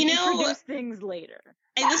 Introduce things later.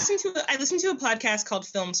 I listened to a podcast called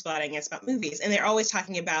Film Spotting. It's about movies, and they're always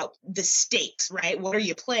talking about the stakes, right? What are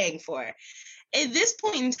you playing for? At this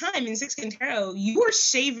point in time in Six Cantero, you are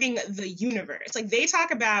saving the universe. Like, they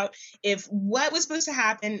talk about if what was supposed to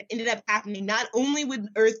happen ended up happening, not only would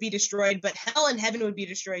Earth be destroyed, but hell and heaven would be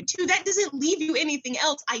destroyed too. That doesn't leave you anything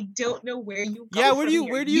else. I don't know where you go. Yeah, where do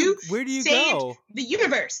you go? The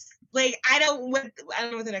universe. Like, I don't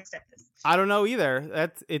know what the next step is. I don't know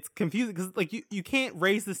either. It's confusing because you can't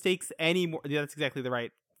raise the stakes anymore. Yeah, that's exactly the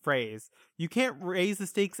right phrase. You can't raise the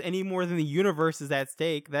stakes any more than the universe is at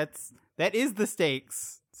stake. That is the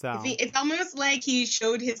stakes. So it's almost like he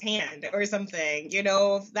showed his hand or something. You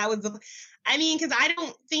know, if that was because I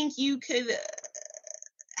don't think you could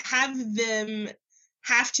have them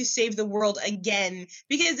have to save the world again,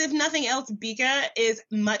 because if nothing else, Bika is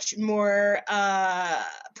much more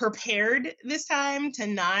prepared this time to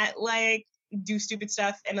not do stupid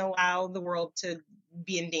stuff and allow the world to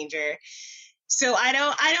be in danger. So I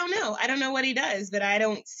don't know what he does, but I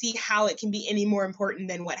don't see how it can be any more important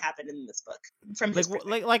than what happened in this book from his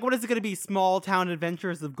perspective. What is it going to be? Small Town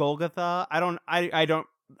Adventures of Golgotha? I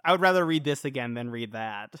would rather read this again than read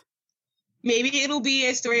that. Maybe it'll be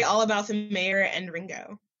a story all about the mayor and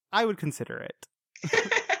Ringo. I would consider it.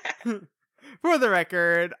 For the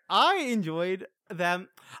record, I enjoyed them.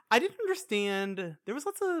 I didn't understand. There was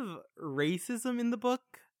lots of racism in the book.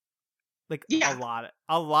 A lot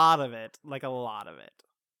of it.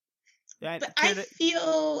 Yeah, but I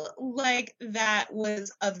feel like that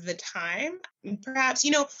was of the time. Perhaps,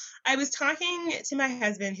 I was talking to my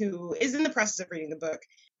husband who is in the process of reading the book,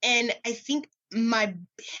 and I think my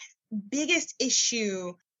biggest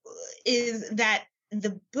issue is that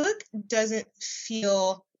the book doesn't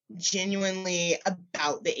feel genuinely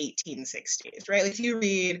about the 1860s, right? Like, if you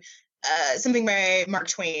read something by Mark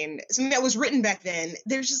Twain, something that was written back then,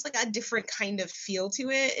 there's just a different kind of feel to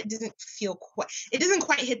it. It doesn't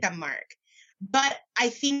quite hit that mark. But I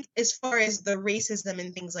think as far as the racism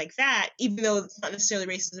and things like that, even though it's not necessarily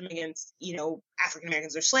racism against, African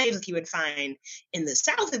Americans or slaves like you would find in the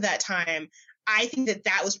South at that time, I think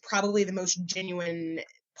that was probably the most genuine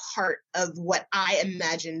part of what I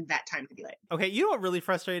imagined that time to be like. Okay, you know what really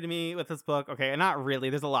frustrated me with this book? Okay, not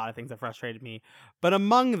really. There's a lot of things that frustrated me. But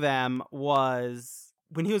among them was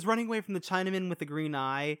when he was running away from the Chinaman with the green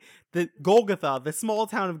eye, the Golgotha, the small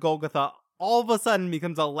town of Golgotha, all of a sudden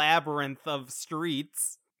becomes a labyrinth of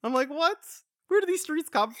streets. I'm like, what? Where do these streets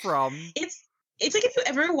come from? It's like if you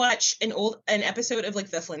ever watch an episode of like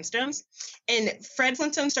the Flintstones, and Fred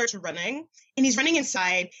Flintstone starts running, and he's running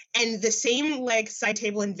inside, and the same like side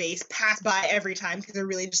table and vase pass by every time because they're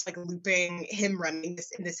really just like looping him running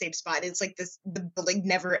in the same spot. It's like the building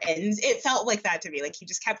never ends. It felt like that to me. Like he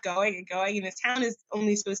just kept going and going, and this town is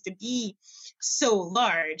only supposed to be so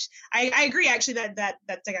large. I agree actually that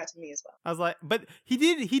stuck out to me as well. I was like, but he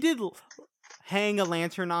did hang a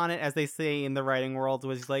lantern on it, as they say in the writing world,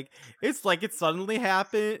 which is like it suddenly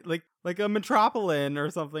happened, like a metropolitan or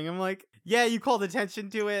something. I'm like, yeah, you called attention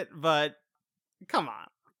to it, but come on.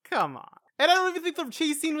 And I don't even think the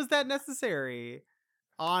chase scene was that necessary,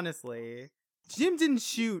 honestly. Jim didn't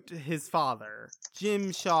shoot his father.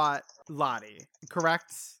 Jim shot Lottie,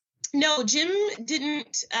 correct? No, Jim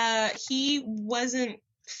didn't. He wasn't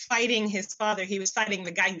fighting his father. He was fighting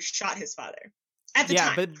the guy who shot his father at the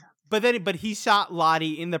time. But he shot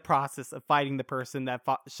Lottie in the process of fighting the person that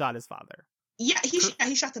shot his father. Yeah,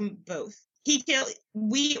 he shot them both. He killed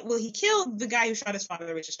the guy who shot his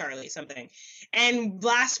father, which is Charlie something. And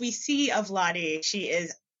last we see of Lottie, she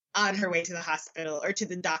is on her way to the hospital or to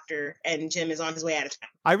the doctor, and Jim is on his way out of town.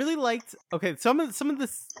 I really liked some of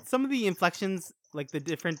the inflections, like the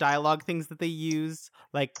different dialogue things that they used,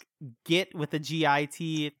 like "get" with the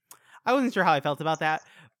GIT. I wasn't sure how I felt about that.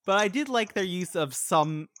 But I did like their use of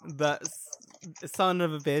the son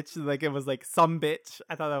of a bitch, like it was like some bitch.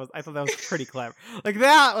 I thought that was pretty clever. Like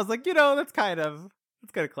that was like, that's kind of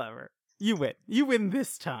clever. You win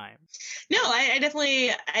this time. No, I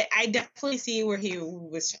definitely see where he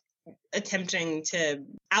was attempting to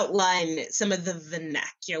outline some of the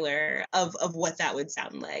vernacular of what that would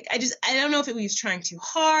sound like. I don't know if it was trying too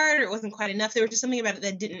hard or it wasn't quite enough. There was just something about it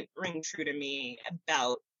that didn't ring true to me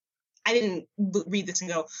about. I didn't read this and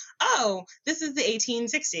go, oh, this is the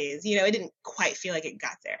 1860s. It didn't quite feel like it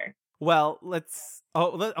got there. Well,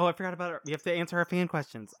 I forgot about it. We have to answer our fan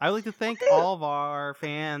questions. I would like to thank all of our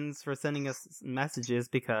fans for sending us messages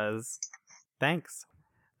because thanks.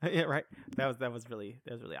 Yeah, right. That was really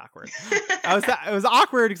awkward. It was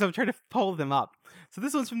awkward because I was trying to pull them up. So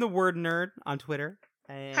this one's from the Word Nerd on Twitter.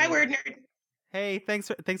 And hi, Word Nerd. Hey, thanks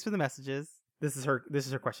for the messages. This is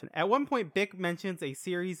her question. At one point, Bick mentions a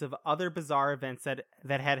series of other bizarre events that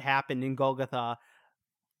had happened in Golgotha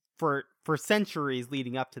for centuries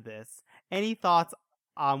leading up to this. Any thoughts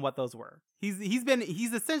on what those were? He's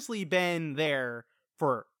essentially been there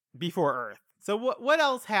for before Earth. So what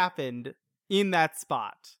else happened in that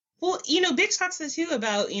spot? Well, Bick talks too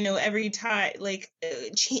about, every time, like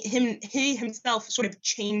he himself sort of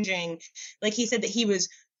changing. Like he said that he was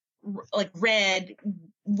like red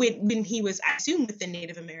when he was, I assume, with the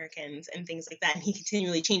Native Americans and things like that, and he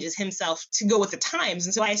continually changes himself to go with the times.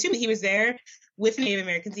 And so I assume that he was there with Native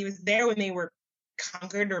Americans. He was there when they were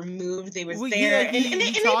conquered or moved. They was there. Yeah,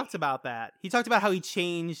 he talked about that. He talked about how he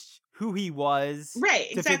changed who he was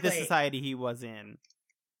to fit the society he was in.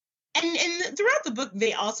 And throughout the book,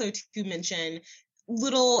 they also too mention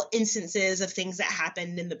little instances of things that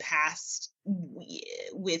happened in the past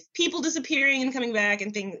with people disappearing and coming back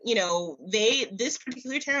and things. This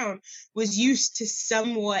particular town was used to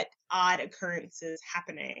somewhat odd occurrences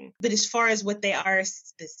happening, but as far as what they are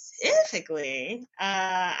specifically,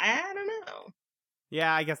 I don't know.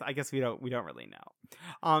 Yeah, I guess we don't really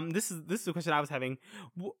know. This is a question I was having.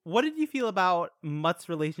 What did you feel about Mutt's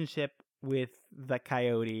relationship with the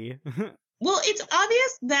coyote? Well, it's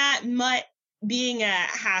obvious that Mutt, being a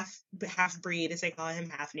half breed, as they call him,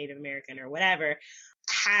 half Native American or whatever,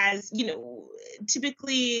 has,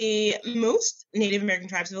 typically most Native American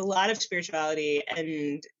tribes have a lot of spirituality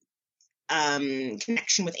and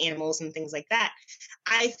connection with animals and things like that.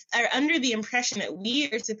 I are under the impression that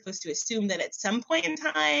we are supposed to assume that at some point in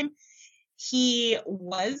time he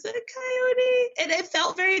was a coyote, and it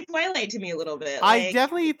felt very Twilight to me a little bit. I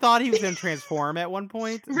definitely thought he was going to transform at one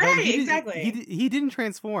point. Right, exactly. He didn't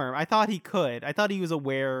transform. I thought he could. I thought he was a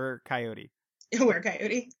were-coyote. A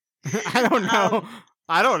were-coyote? I don't know.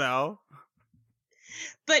 I don't know.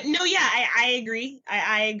 But no, yeah, I agree.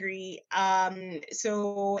 I agree.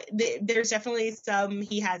 So there's definitely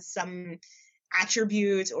he has some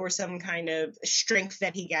attribute or some kind of strength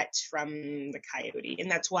that he gets from the coyote. And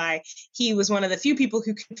that's why he was one of the few people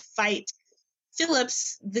who could fight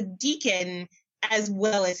Phillips, the deacon, as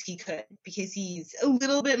well as he could, because he's a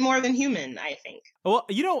little bit more than human, I think. Well,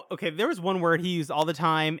 okay, there was one word he used all the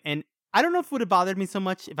time, and I don't know if it would have bothered me so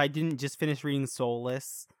much if I didn't just finish reading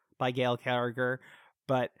Soulless by Gail Carriger,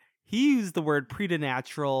 but he used the word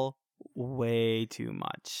preternatural way too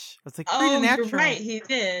much. It's like Oh, preternatural. you're right. He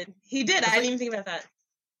did. He did. I didn't even think about that.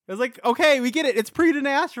 It was like, okay, we get it. It's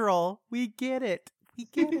preternatural. We get it. We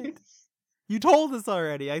get it. You told us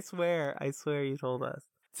already. I swear you told us.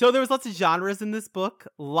 So there was lots of genres in this book.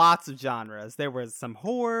 Lots of genres. There was some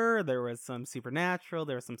horror. There was some supernatural.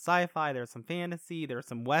 There was some sci-fi. There was some fantasy. There was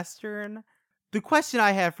some Western. The question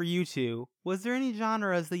I have for you two, was there any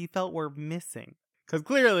genres that you felt were missing? Because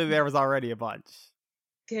clearly there was already a bunch.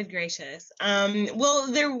 Good gracious. Well,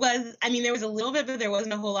 there was a little bit, but there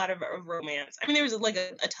wasn't a whole lot of romance. I mean, there was like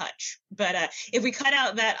a touch. But if we cut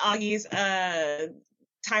out that Augie's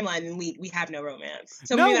timeline, then we have no romance.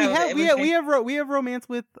 So no, we have romance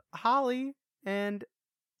with Holly and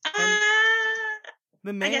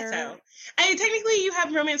the mayor. I guess so. Technically, you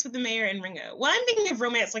have romance with the mayor and Ringo. Well, I'm thinking of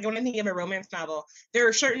romance, like when I'm thinking of a romance novel, there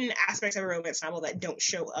are certain aspects of a romance novel that don't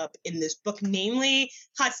show up in this book, namely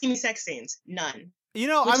hot, steamy sex scenes. None. You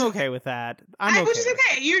know, I'm okay with that. Which is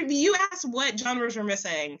okay. You asked what genres were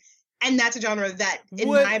missing, and that's a genre that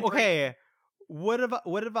What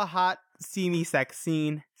if a hot, steamy sex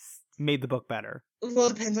scene made the book better? Well,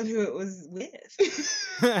 it depends on who it was with.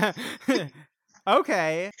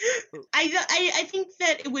 Okay. I think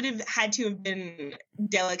that it would have had to have been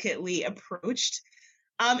delicately approached.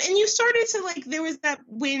 And you started to, like, there was that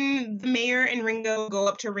when the mayor and Ringo go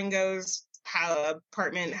up to Ringo's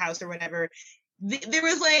apartment, house, or whatever, there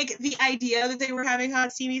was, like, the idea that they were having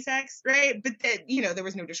hot, steamy sex, right? But that, there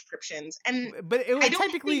was no descriptions. But it was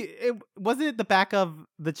it wasn't at the back of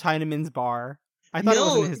the Chinaman's bar. I thought it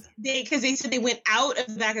wasn't his. Because they said they went out of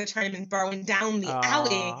the back of the Chinaman's bar, went down the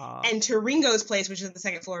alley, and to Ringo's place, which is the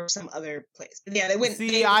second floor of some other place. But yeah, they went.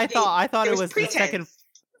 See, I thought it was the second.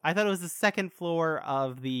 I thought it was the second floor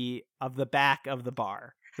of the back of the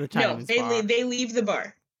bar. The Chinaman's bar. They leave the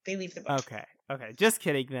bar. They leave the bar. Okay. Just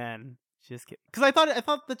kidding then. Just kidding. Because I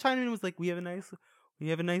thought the Chinaman was like, we have a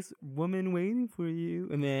nice woman waiting for you,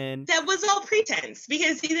 and then that was all pretense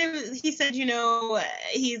because he said,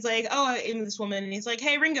 he's like, oh, I'm this woman, and he's like,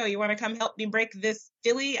 hey, Ringo, you want to come help me break this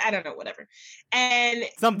filly? I don't know, whatever, and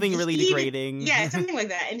something really degrading, something like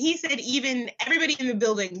that. And he said even everybody in the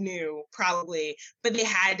building knew probably, but they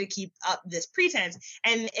had to keep up this pretense.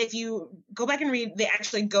 And if you go back and read, they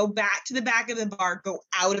actually go back to the back of the bar, go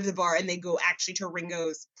out of the bar, and they go actually to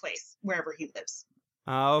Ringo's place wherever he lives.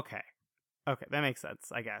 Okay, that makes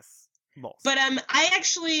sense, I guess. Both. But I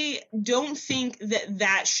actually don't think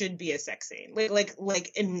that should be a sex scene,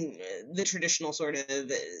 like in the traditional sort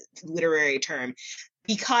of literary term,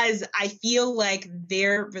 because I feel like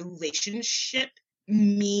their relationship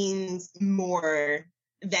means more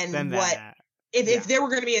than what. If there were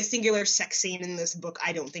going to be a singular sex scene in this book,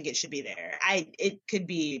 I don't think it should be there. It could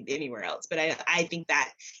be anywhere else, but I think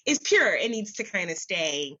that is pure. It needs to kind of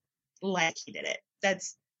stay like he did it.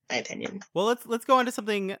 That's my opinion. Well, let's go on to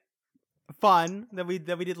something fun that we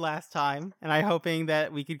did last time, and I'm hoping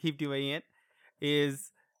that we could keep doing it.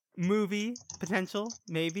 Is movie potential,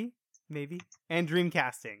 maybe, and dream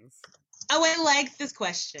castings. Oh, I like this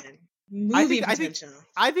question. Movie potential.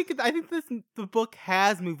 I think the book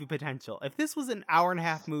has movie potential. If this was an hour and a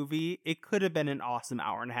half movie, it could have been an awesome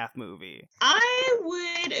hour and a half movie. I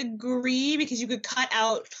would agree because you could cut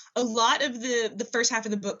out a lot of the first half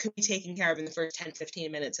of the book could be taken care of in the first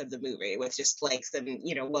 10-15 minutes of the movie with just like some,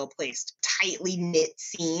 well-placed, tightly knit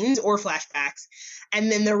scenes or flashbacks.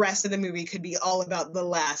 And then the rest of the movie could be all about the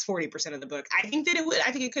last 40% of the book. I think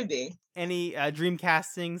it could be. Any dream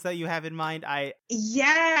castings that you have in mind?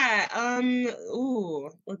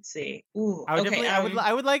 Let's see. Ooh, I would definitely.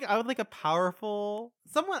 I would like a powerful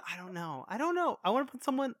someone. I don't know. I want to put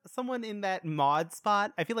someone in that Maud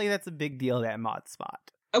spot. I feel like that's a big deal. That Maud spot.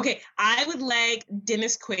 Okay, I would like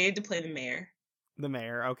Dennis Quaid to play the mayor. The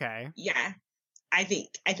mayor. Okay. Yeah, I think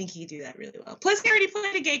he could do that really well. Plus, he already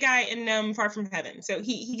played a gay guy in Far From Heaven, so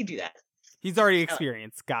he could do that. He's already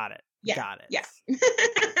experienced. Got it. Yeah. Got it. Yeah.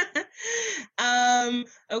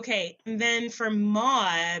 Okay, and then for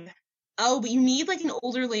Maud, but you need like an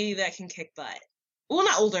older lady that can kick butt. Well,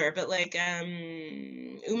 not older, but like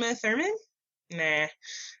Uma Thurman. Nah,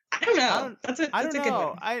 I don't know. That's a good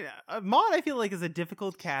one. Maud, I feel like is a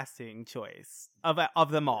difficult casting choice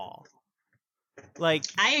of them all. Like,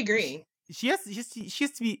 I agree. She has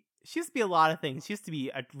to be a lot of things. She has to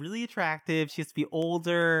be really attractive. She has to be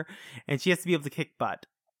older, and she has to be able to kick butt.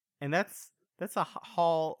 And that's a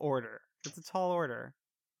tall order. It's a tall order.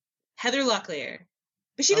 Heather Locklear,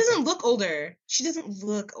 but she doesn't look older. She doesn't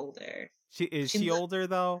look older. She older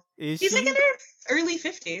though? She's like in her early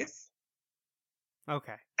 50s.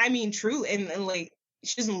 Okay. I mean, true, and like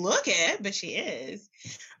she doesn't look it, but she is.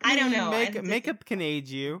 I don't know. Makeup can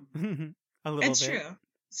age you a little bit. That's true.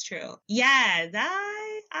 It's true. Yeah,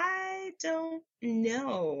 that I don't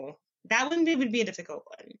know. That one would be a difficult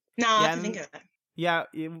one. No, I'll have to think of that. Yeah,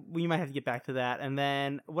 we might have to get back to that. And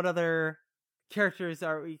then, what other characters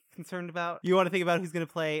are we concerned about? You want to think about who's going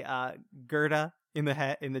to play Gerda in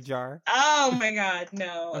the jar? Oh my god,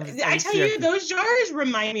 no! I tell you, those jars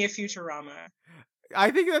remind me of Futurama. I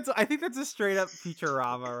think that's a straight up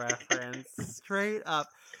Futurama reference. Straight up.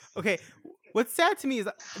 Okay, what's sad to me is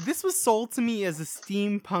this was sold to me as a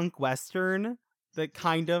steampunk western, that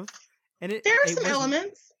kind of, and there are some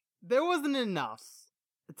elements. There wasn't enough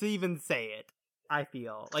to even say it. I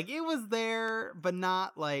feel like it was there, but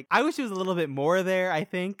not like, I wish it was a little bit more there, I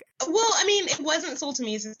think. Well, I mean, it wasn't sold to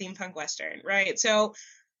me as a steampunk western, right? So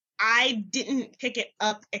I didn't pick it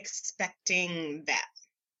up expecting that.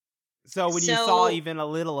 So when you saw even a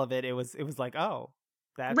little of it, it was like, oh,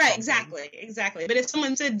 that's right, something. exactly. But if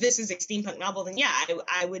someone said this is a steampunk novel, then yeah,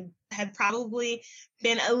 I would have probably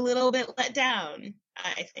been a little bit let down,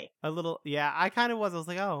 I think. A little, yeah, I kind of was. I was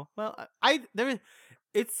like, oh, well,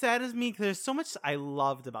 it saddens me because there's so much I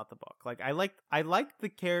loved about the book. Like I liked the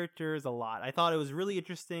characters a lot. I thought it was really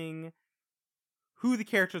interesting who the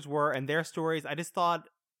characters were and their stories. I just thought,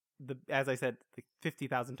 as I said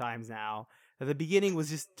 50,000 times now, that the beginning was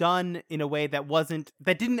just done in a way that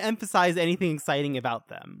didn't emphasize anything exciting about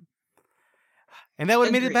them, and that would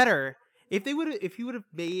have made it better if you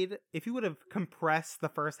would have compressed the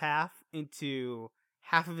first half into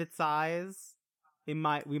half of its size.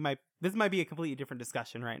 This might be a completely different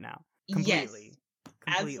discussion right now. Completely.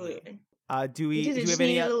 Yes, absolutely. Do we have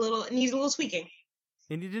any? Needs a little tweaking.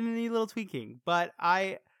 It didn't need a little tweaking, but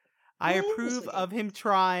I approve of him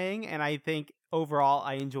trying, and I think overall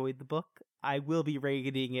I enjoyed the book. I will be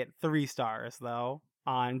rating it 3 stars though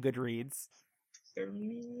on Goodreads.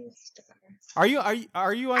 3 stars. Are you on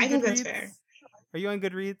Goodreads? I think that's fair. Are you on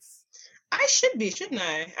Goodreads? I should be, shouldn't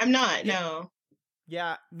I? I'm not. Yeah. No.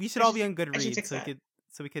 Yeah, we should all be on Goodreads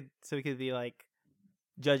so we could be like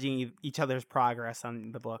judging each other's progress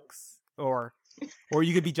on the books, or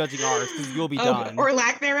you could be judging ours because you'll be done, or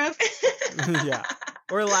lack thereof. Yeah,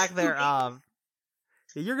 or lack thereof.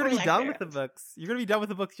 You're gonna be done with the books. You're gonna be done with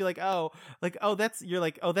the books. You're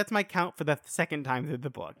that's my count for the second time through the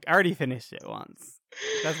book. I already finished it once.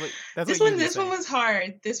 This one was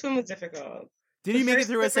hard. This one was difficult. Did you make it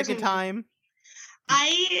through a second time?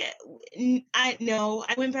 I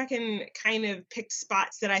went back and kind of picked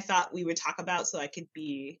spots that I thought we would talk about so I could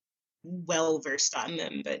be well versed on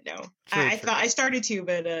them, but no. I thought I started to,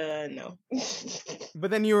 but no. But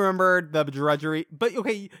then you remembered the drudgery. But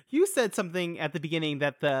okay, you said something at the beginning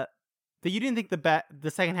that you didn't think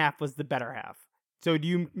the second half was the better half. So do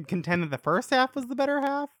you contend that the first half was the better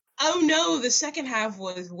half? Oh no, the second half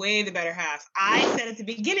was way the better half. I said at the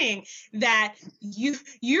beginning that you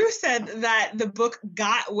said that the book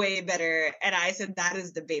got way better, and I said that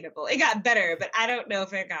is debatable. It got better, but I don't know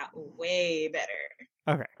if it got way better.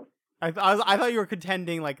 Okay. I thought you were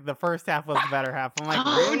contending like the first half was the better half. I'm like,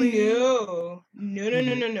 really? No.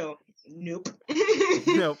 Nope.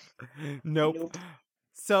 Nope.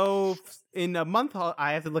 So in a month,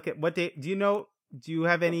 I have to look at what date. Do you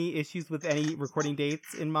have any issues with any recording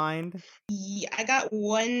dates in mind? Yeah, I got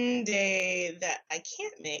one day that I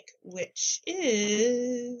can't make, which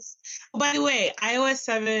is... Oh, by the way, iOS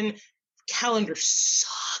 7 calendar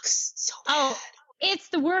sucks so bad. Oh, it's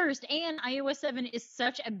the worst. And iOS 7 is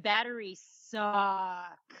such a battery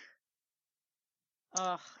suck.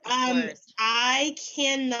 Ugh, worst. I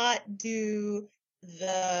cannot do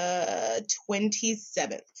the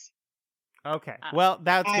 27th. Okay. Well,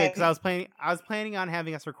 that's good because I was planning on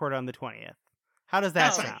having us record on the 20th. How does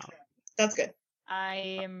that sound? That's good.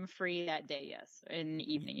 I am free that day, yes. In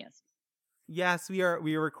the evening, yes. Yes, we are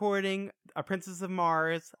recording A Princess of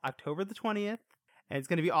Mars, October the 20th, and it's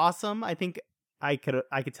going to be awesome. I think I could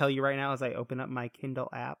tell you right now as I open up my Kindle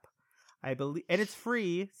app. I believe, and it's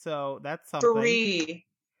free, so that's something.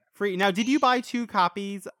 Free. Now, did you buy 2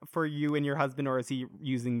 copies for you and your husband, or is he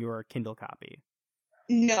using your Kindle copy?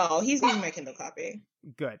 No, he's using my Kindle copy.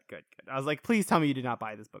 Good. I was like, please tell me you did not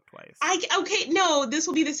buy this book twice. No, this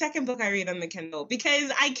will be the second book I read on the Kindle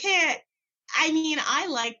because I can't. I mean, I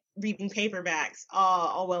like reading paperbacks,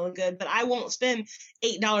 all well and good, but I won't spend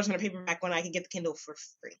 $8 on a paperback when I can get the Kindle for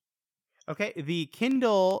free. Okay, the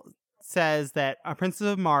Kindle says that A Princess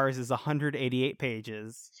of Mars is 188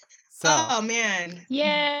 pages. So, oh man,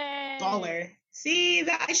 yay, baller! See,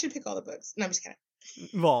 that I should pick all the books. No, I'm just kidding.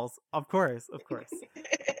 Balls, of course.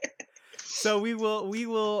 So we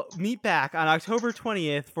will meet back on October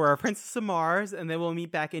 20th for our Princess of Mars, and then we'll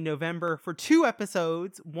meet back in November for 2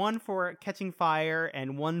 episodes, one for Catching Fire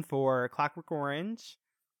and one for Clockwork Orange.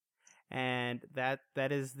 and that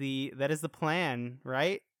is the plan,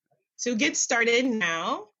 right? So get started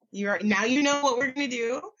now. Now you know what we're going to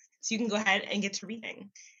do, so you can go ahead and get to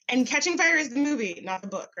reading. And Catching Fire is the movie, not the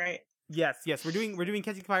book, right? Yes. We're doing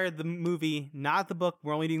Catching Fire, the movie, not the book.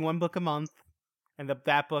 We're only doing one book a month, and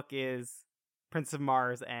that book is Prince of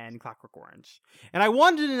Mars and Clockwork Orange. And I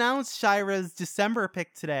wanted to announce Shira's December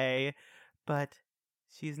pick today, but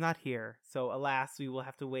she's not here. So alas, we will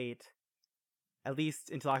have to wait at least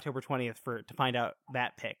until October 20th to find out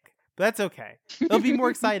that pick. But that's okay. It'll be more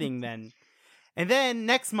exciting then. And then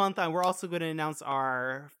next month, we're also going to announce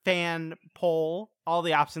our fan poll, all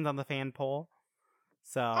the options on the fan poll.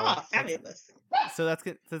 So, fabulous! So that's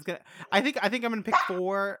good. So it's good. I think I'm going to pick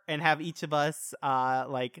 4 and have each of us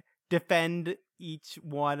defend each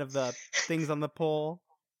one of the things on the poll.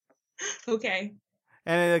 Okay.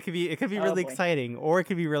 And it could be really exciting, or it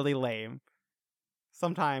could be really lame.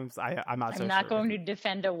 Sometimes I'm not so sure. I'm not going to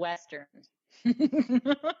defend a Western.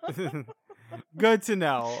 Good to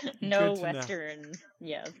know. No Western.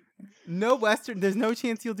 Yes. No Western. There's no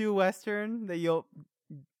chance you'll do a Western that you'll.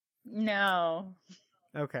 No.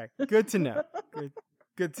 Okay. Good to know.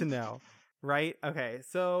 Good to know. Right. Okay.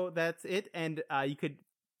 So that's it. And you could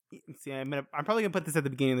see. I'm probably gonna put this at the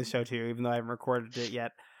beginning of the show too, even though I haven't recorded it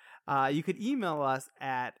yet. You could email us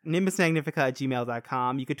at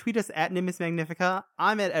nimbusmagnifica@gmail.com. You could tweet us at nimbusmagnifica.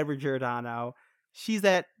 I'm at Edward Giordano. She's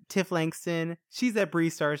at Tiff Langston. She's at Bree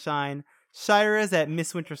Starshine. Shira's at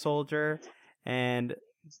Miss Winter Soldier. And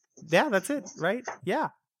yeah, that's it, right? Yeah.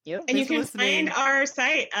 Yep. And you can find our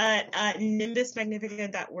site at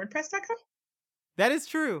nimbusmagnifica.wordpress.com. That is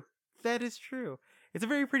true. It's a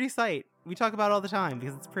very pretty site. We talk about it all the time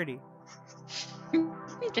because it's pretty.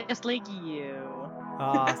 Just like you.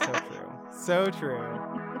 Oh, so true. So true.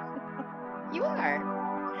 You are.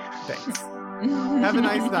 Thanks. Have a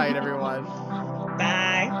nice night, everyone.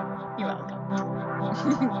 Bye. You're welcome.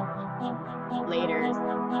 Laters.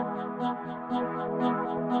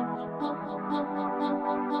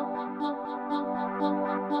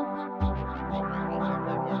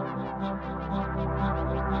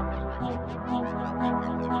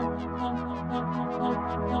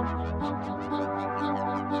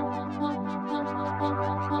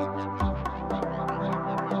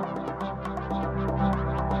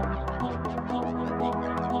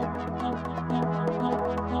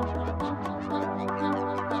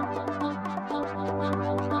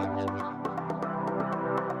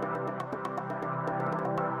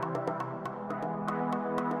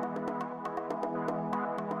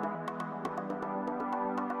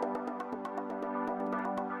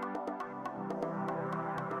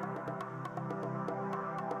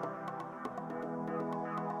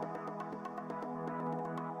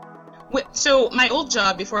 So my old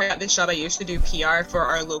job, before I got this job, I used to do PR for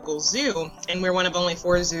our local zoo, and we're one of only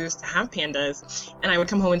 4 zoos to have pandas. And I would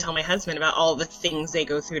come home and tell my husband about all the things they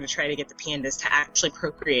go through to try to get the pandas to actually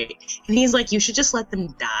procreate. And he's like, you should just let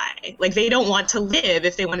them die. Like, they don't want to live.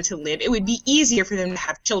 If they wanted to live, it would be easier for them to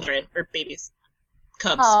have children, or babies,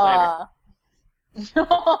 cubs, whatever. Just let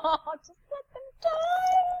them die.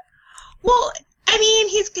 Well, I mean,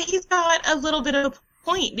 he's got a little bit of a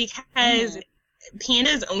point, because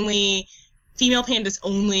female pandas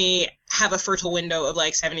only have a fertile window of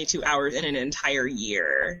like 72 hours in an entire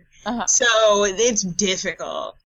year. So it's difficult.